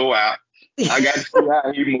got to go out. I got to see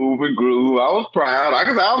how he moved and grew. I was proud.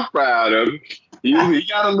 I was proud of him. He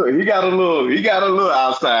got a little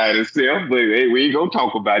outside himself, but hey, we ain't gonna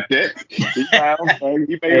talk about that.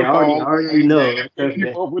 He made hey, a I phone. already know. Trust Keep me.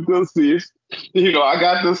 up with the assist. I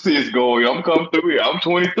got the assist going. I'm coming through here. I'm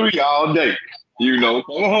 23 all day. Come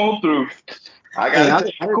on through. I Hey, gotta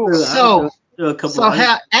take the course. So, a couple. so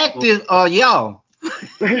how active are y'all?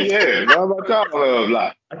 Yeah, how about y'all love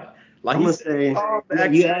life? Like I'm he gonna said, say, all the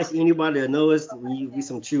you action. ask anybody that know us, we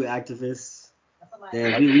some true activists.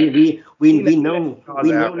 And Like,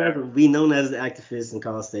 we known as activists in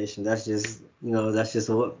College Station. That's just that's just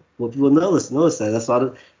what people know us as. That's why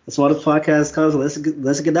the podcast comes.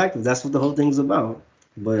 Let's get active. That's what the whole thing's about.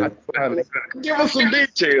 But Give us some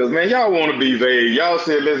details, man. Y'all want to be vague. Y'all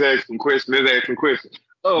said let's ask some questions. Let's ask some questions.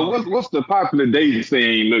 What's the popular dating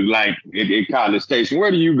scene look like at College Station?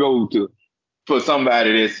 Where do you go to for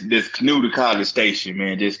somebody that's new to College Station,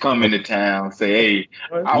 man? Just come into town, say, hey,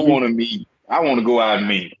 I you want to meet. I want to go out and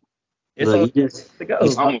meet. it's look, on you just to you go.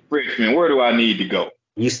 stop I'm a freshman. Where do I need to go?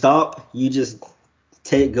 you stop. You just go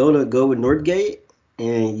with Northgate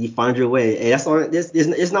and you find your way. Hey, that's all.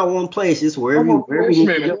 It's not one place. It's I'm a wherever you need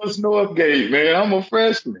to freshman. go. What's Northgate, man? I'm a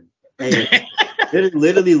freshman. Hey,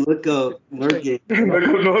 literally look up Northgate. Look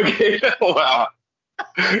up Northgate. Wow.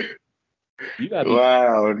 You gotta be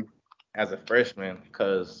Wow. as a freshman,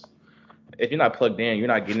 because if you're not plugged in, you're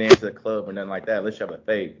not getting into the club or nothing like that unless you have a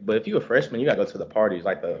fake. But if you're a freshman, you gotta go to the parties,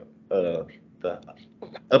 like the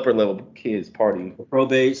upper level kids party.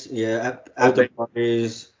 Probates, yeah, after Probate.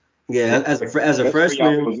 parties, yeah. Yeah, As a That's where y'all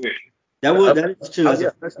freshman, was at. the upper, that is true. As a yeah,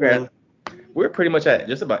 freshman, we're pretty much at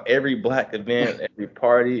just about every black event, every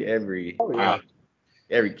party, every Wow.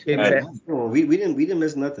 every Hey, kickback. we didn't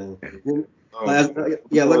miss nothing. oh,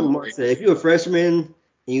 Yeah, like Lord, Lamar said, if you're a freshman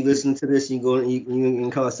and you listen to this, you in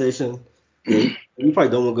College Station, yeah, you probably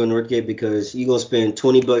don't want to go to Northgate because you're gonna spend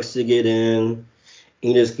 $20 to get in.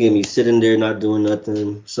 And you just gonna be sitting there not doing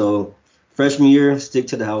nothing. So freshman year, stick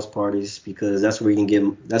to the house parties because that's where you can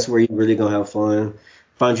get. That's where you're really gonna have fun.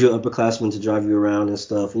 Find you an upperclassman to drive you around and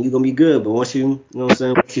stuff, and you're gonna be good. But once you know what I'm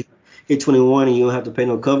saying, once you hit 21 and you don't have to pay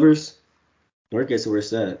no covers, Northgate's where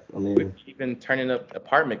it's at. I We've mean, even turning up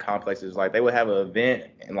apartment complexes. Like they would have an event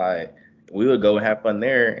and like we would go and have fun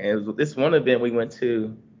there. And it was this one event we went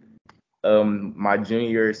to my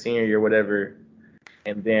junior, senior year, whatever.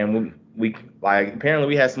 And then we like apparently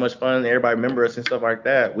we had so much fun. Everybody remember us and stuff like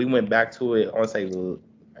that. We went back to it. I want to say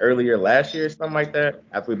earlier last year, something like that.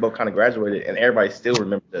 After we both kind of graduated, and everybody still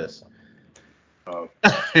remembered us.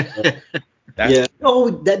 That's yeah. Oh,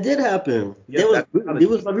 that did happen. yeah. That's how It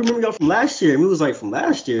was like we remember y'all from last year. And we was like from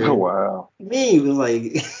last year. wow. Me, it was like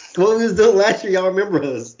what we was doing last year. Y'all remember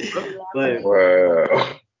us, but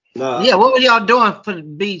Wow. nah. Yeah, what were y'all doing for the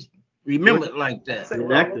be we were remembered like that? Getting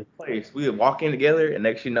all over active. the place. We would walk in together, and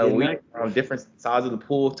next you know Getting we active. were on different sides of the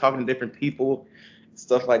pool, talking to different people,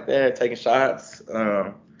 stuff like that, taking shots.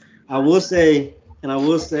 I will say,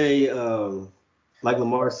 like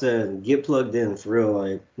Lamar said, get plugged in for real.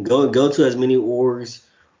 Like, go to as many orgs.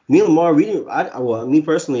 Me and Lamar, we didn't. Me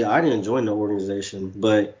personally, I didn't join the organization,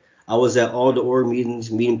 but I was at all the org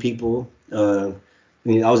meetings, meeting people. I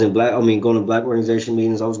was in black. Going to black organization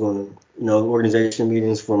meetings. I was going to, organization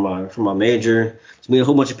meetings for my major. To meet a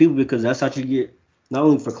whole bunch of people because that's how you get not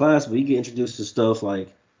only for class, but you get introduced to stuff like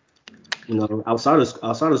outside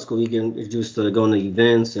of school, you get introduced to going to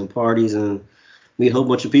events and parties and meet a whole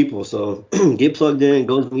bunch of people. So get plugged in,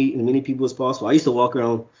 go meet as many people as possible. I used to walk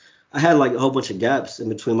around. I had like a whole bunch of gaps in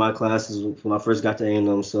between my classes when I first got to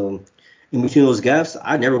A&M. So in between those gaps,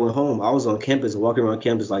 I never went home. I was on campus, walking around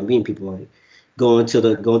campus, like meeting people, like going to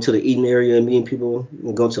the eating area, meeting people,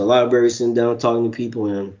 and going to the library, sitting down, talking to people,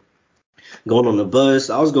 and going on the bus.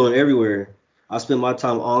 I was going everywhere. I spent my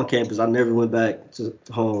time on campus. I never went back to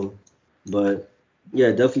home. But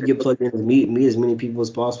yeah, definitely get plugged in and meet as many people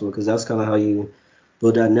as possible because that's kind of how you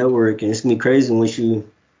build that network. And it's gonna be crazy once you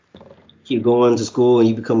keep going to school and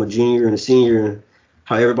you become a junior and a senior,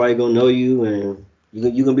 how everybody gonna know you and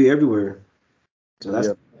you gonna be everywhere. So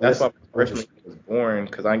That's why freshman year was boring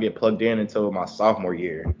because I didn't get plugged in until my sophomore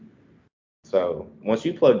year. So once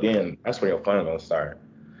you plugged in, that's when your fun gonna start.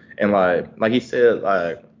 And like he said,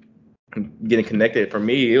 like getting connected for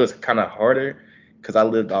me, it was kind of harder because I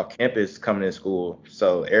lived off campus coming to school.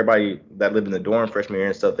 So everybody that lived in the dorm freshman year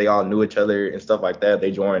and stuff, they all knew each other and stuff like that.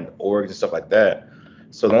 They joined orgs and stuff like that.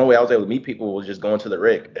 So the only way I was able to meet people was just going to the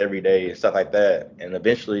rec every day and stuff like that. And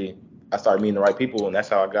eventually I started meeting the right people, and that's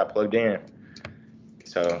how I got plugged in.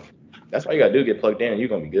 So that's why you gotta do, get plugged in, and you're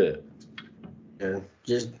gonna be good. Yeah,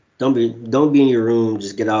 just don't be in your room.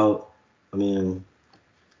 Just get out. I mean,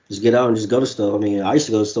 just get out and just go to stuff. I mean, I used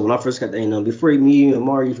to go to stuff when I first got to A&M. Before me and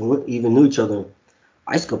Amari even knew each other,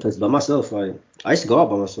 I used to go places by myself. Like I used to go out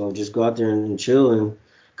by myself, just go out there and chill. And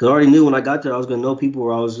cause I already knew when I got there I was gonna know people,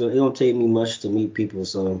 or it don't take me much to meet people.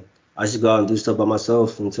 So I used to go out and do stuff by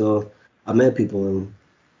myself until I met people. And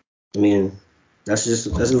I mean, that's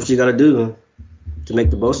what you gotta do to make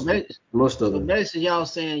the most of So it. basically, y'all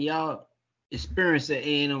saying y'all experience at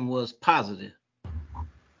A&M was positive.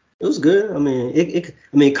 It was good. I mean,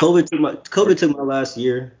 COVID took my last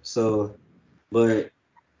year, so but it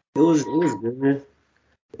was good.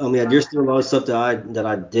 I mean, there's still a lot of stuff that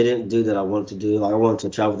I didn't do that I wanted to do. Like I wanted to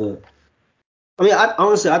travel to. I mean,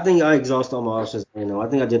 honestly, I think I exhausted all my options. I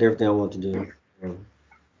think I did everything I wanted to do.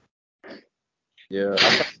 Yeah, I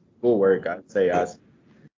thought schoolwork, I'd say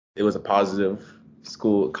it was a positive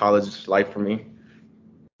college life for me.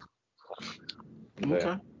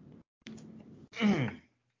 Okay.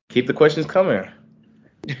 Keep the questions coming.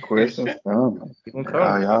 Questions coming. Keep them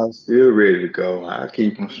coming. Y'all still ready to go. I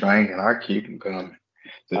keep them straight and I keep them coming.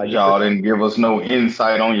 Y'all didn't give us no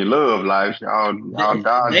insight on your love life. Y'all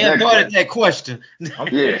dodged They avoided that question.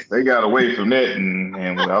 Yes, they got away from that, and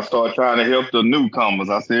when I started trying to help the newcomers,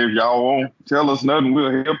 I said, if y'all won't tell us nothing,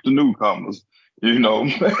 we'll help the newcomers. You know,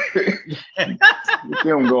 get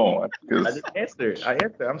them going. I just answered.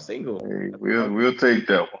 I'm single. Hey, we'll take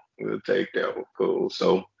that one. We'll take that one. Cool.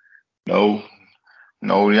 So no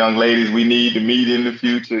young ladies we need to meet in the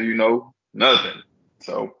future. You know, nothing.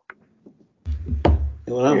 So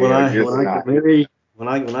When I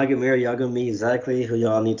get married, y'all gonna meet exactly who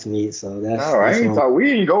y'all need to meet. So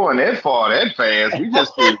we ain't going that far that fast. We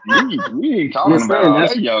just said meet. We ain't talking about all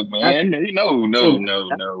that young man.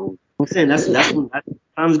 No. I'm saying that's what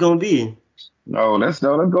time's gonna be. No, let's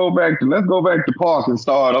go back to park and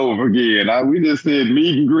start over again. We just said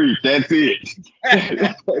meet and greet. That's it.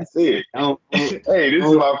 That's it. Hey, this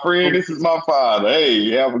is my friend. This is my father. Hey,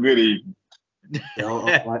 have a good evening. I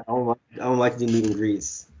don't like to do meet and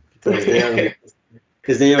greets because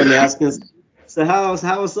they are asking. So how was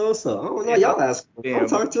so? I don't know. Y'all ask. I'm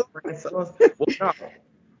talking to him.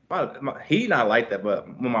 Well, no, he not like that. But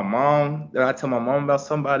when I tell my mom about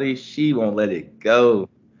somebody, she won't let it go.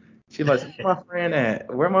 She's like,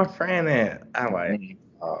 where my friend at? I'm like,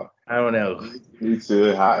 I don't know. He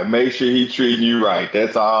said, make sure he treating you right.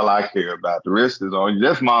 That's all I care about. The rest is on you.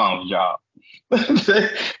 That's mom's job. they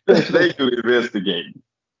do the investigating.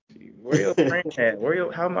 Where your friend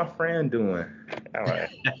at? How my friend doing? I'm like,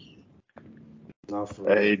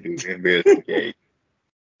 they do the investigating.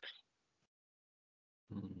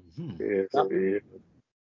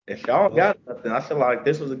 If y'all got nothing, I feel like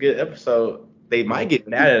this was a good episode. They might get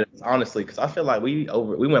mad at us, honestly, because I feel like we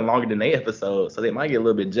went longer than their episode, so they might get a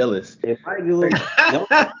little bit jealous. They might get a little.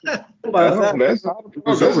 That's not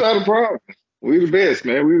a problem. We the best,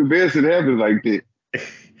 man. We the best. It happens like that.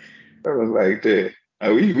 That was like that.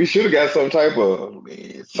 We should have got some type of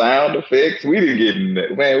sound effects. We didn't get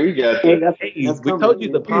that. Man, we got that. We told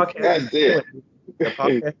you the podcast is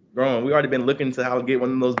growing. We already been looking into how to get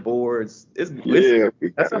one of those boards. We gotta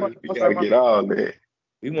get all that.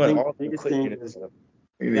 We want all the equipment.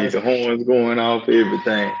 We need the horns going off,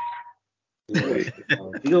 everything.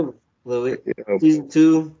 Season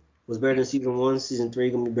 2 was better than season 1. Season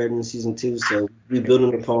 3 gonna be better than season 2. So we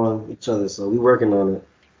building upon each other. So we working on it.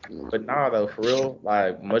 But nah, though, for real,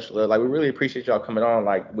 like much love. Like we really appreciate y'all coming on.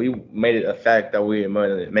 Like we made it a fact that we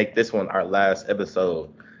gonna make this one our last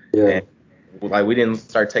episode. Yeah. And, like we didn't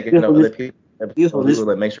start taking other people. We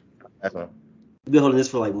would make sure that's one. We've been holding this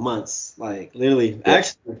for like months, like literally,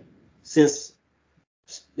 actually, since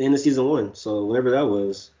the end of season 1. So whenever that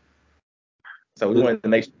was. So we wanted to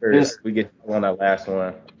make sure we get on that last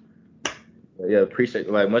one. But yeah,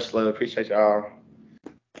 much love. Appreciate y'all.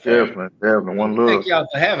 Definitely. One love. Thank y'all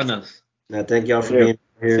for having us. Now, thank y'all for being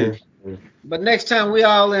here. But next time we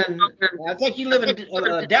all in, I think you live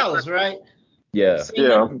in Dallas, right? Yeah. So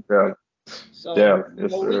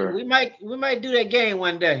we might do that game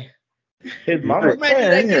one day. His mama. We might do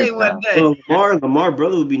that game one day. Well, Lamar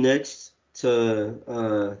brother would be next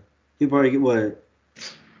to he probably get what?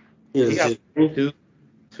 He got 2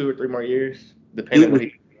 or 3 more years, depending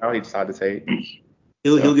on how he decides to take.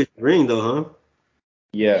 He'll get the ring though, huh?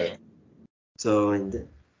 Yeah. So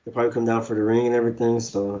the He'll probably come down for the ring and everything.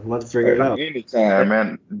 So I'm about to figure it out. Anytime,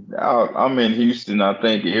 man. I'm in Houston. I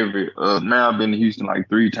think now I've been to Houston like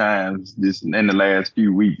 3 times this in the last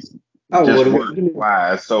few weeks, Oh, just well, work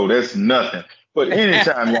wise. So that's nothing. But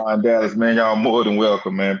anytime y'all in Dallas, man, y'all more than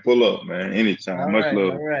welcome, man. Pull up, man. Anytime. All Much right,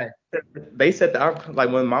 love. all right. They said that like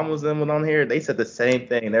when Mom was in on here, they said the same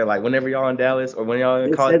thing. They're like, whenever y'all in Dallas or when y'all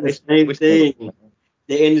in they college, said the same thing.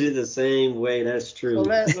 They ended it the same way. That's true. So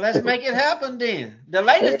let's make it happen then. The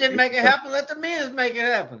ladies didn't make it happen. Let the men make it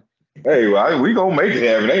happen. Hey, well, we gonna make it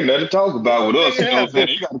happen. Ain't nothing to talk about with us. You know what I'm saying?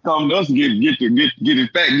 You gotta come to us and get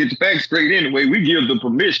the facts straight anyway. We give the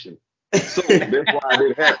permission. So that's why it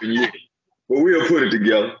didn't happen yet. But we'll put it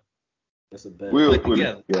together. That's a bad. We'll put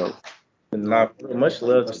it together. And much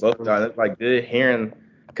love to both guys. It's like good hearing,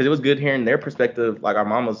 because it was good hearing their perspective, like our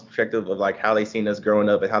mama's perspective of like how they seen us growing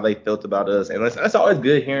up and how they felt about us. And that's always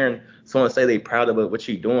good hearing someone say they proud of what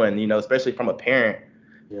you're doing, you know, especially from a parent.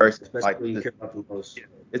 Versus like you care about the most.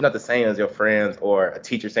 It's not the same as your friends or a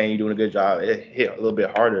teacher saying you're doing a good job. It hit a little bit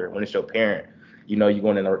harder when it's your parent. You know you're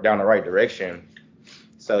going down the right direction.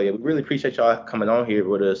 So yeah, we really appreciate y'all coming on here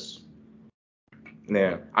with us.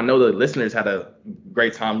 Yeah, I know the listeners had a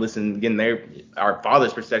great time listening, getting our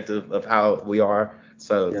father's perspective of how we are.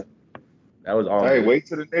 So that was all. Hey, wait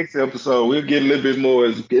till the next episode. We'll get a little bit more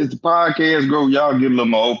as the podcast grow. Y'all get a little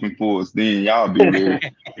more open for us. Then y'all be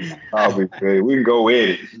ready. I'll be ready. We can go at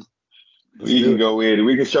it. We can go at it.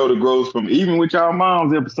 We can show the growth from even with y'all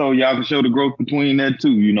mom's episode. Y'all can show the growth between that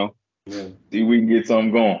too. You know. Yeah. See, we can get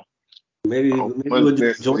something going. Maybe we'll do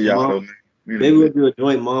a joint mom. Maybe we'll do a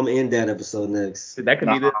joint mom and dad episode next. That could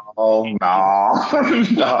be the. Oh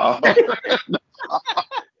no.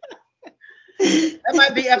 That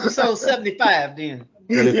might be episode 75 then.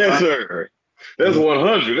 Yes, sir. That's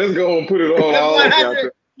 100. Let's go and put it all out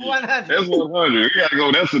there. 100. That's 100. We gotta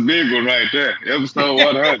go. That's a big one right there. Episode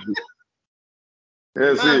 100.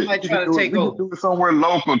 That's Mine it. might try to take we over. can do it somewhere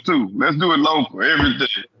local too. Let's do it local every day.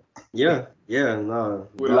 Yeah, no.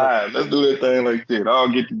 We're live. Let's do that thing like that. All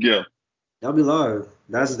get together. That'll be live.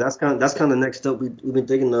 That's kind of next up we've been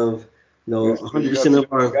thinking of. You know, 100%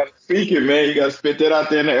 of our. You gotta speak it, man. You gotta spit that out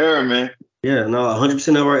there in the air, man. Yeah, no,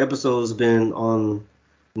 100% of our episodes been on,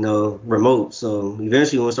 remote. So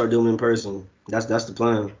eventually we'll start doing them in person. That's the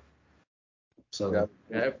plan. So.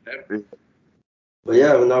 But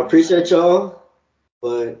yeah, I appreciate y'all.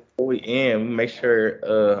 But Before we end, we make sure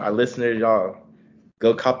our listeners, y'all,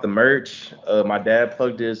 go cop the merch. My dad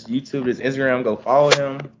plugged his YouTube, his Instagram. Go follow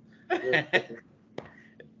him.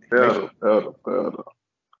 Better.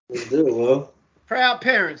 let's do it, well. Proud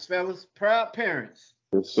parents, fellas. Proud parents.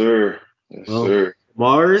 Yes, sir. Yes, sir.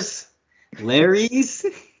 Mars, Larry's.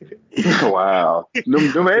 Wow.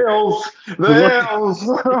 Them L's. The L's.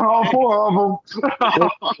 All 4 of them.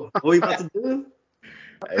 What we about to do?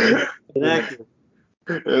 Get active.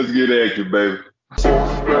 Let's get active, baby.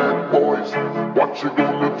 Bad boys, what you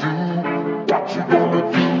gonna do? What you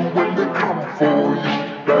gonna do?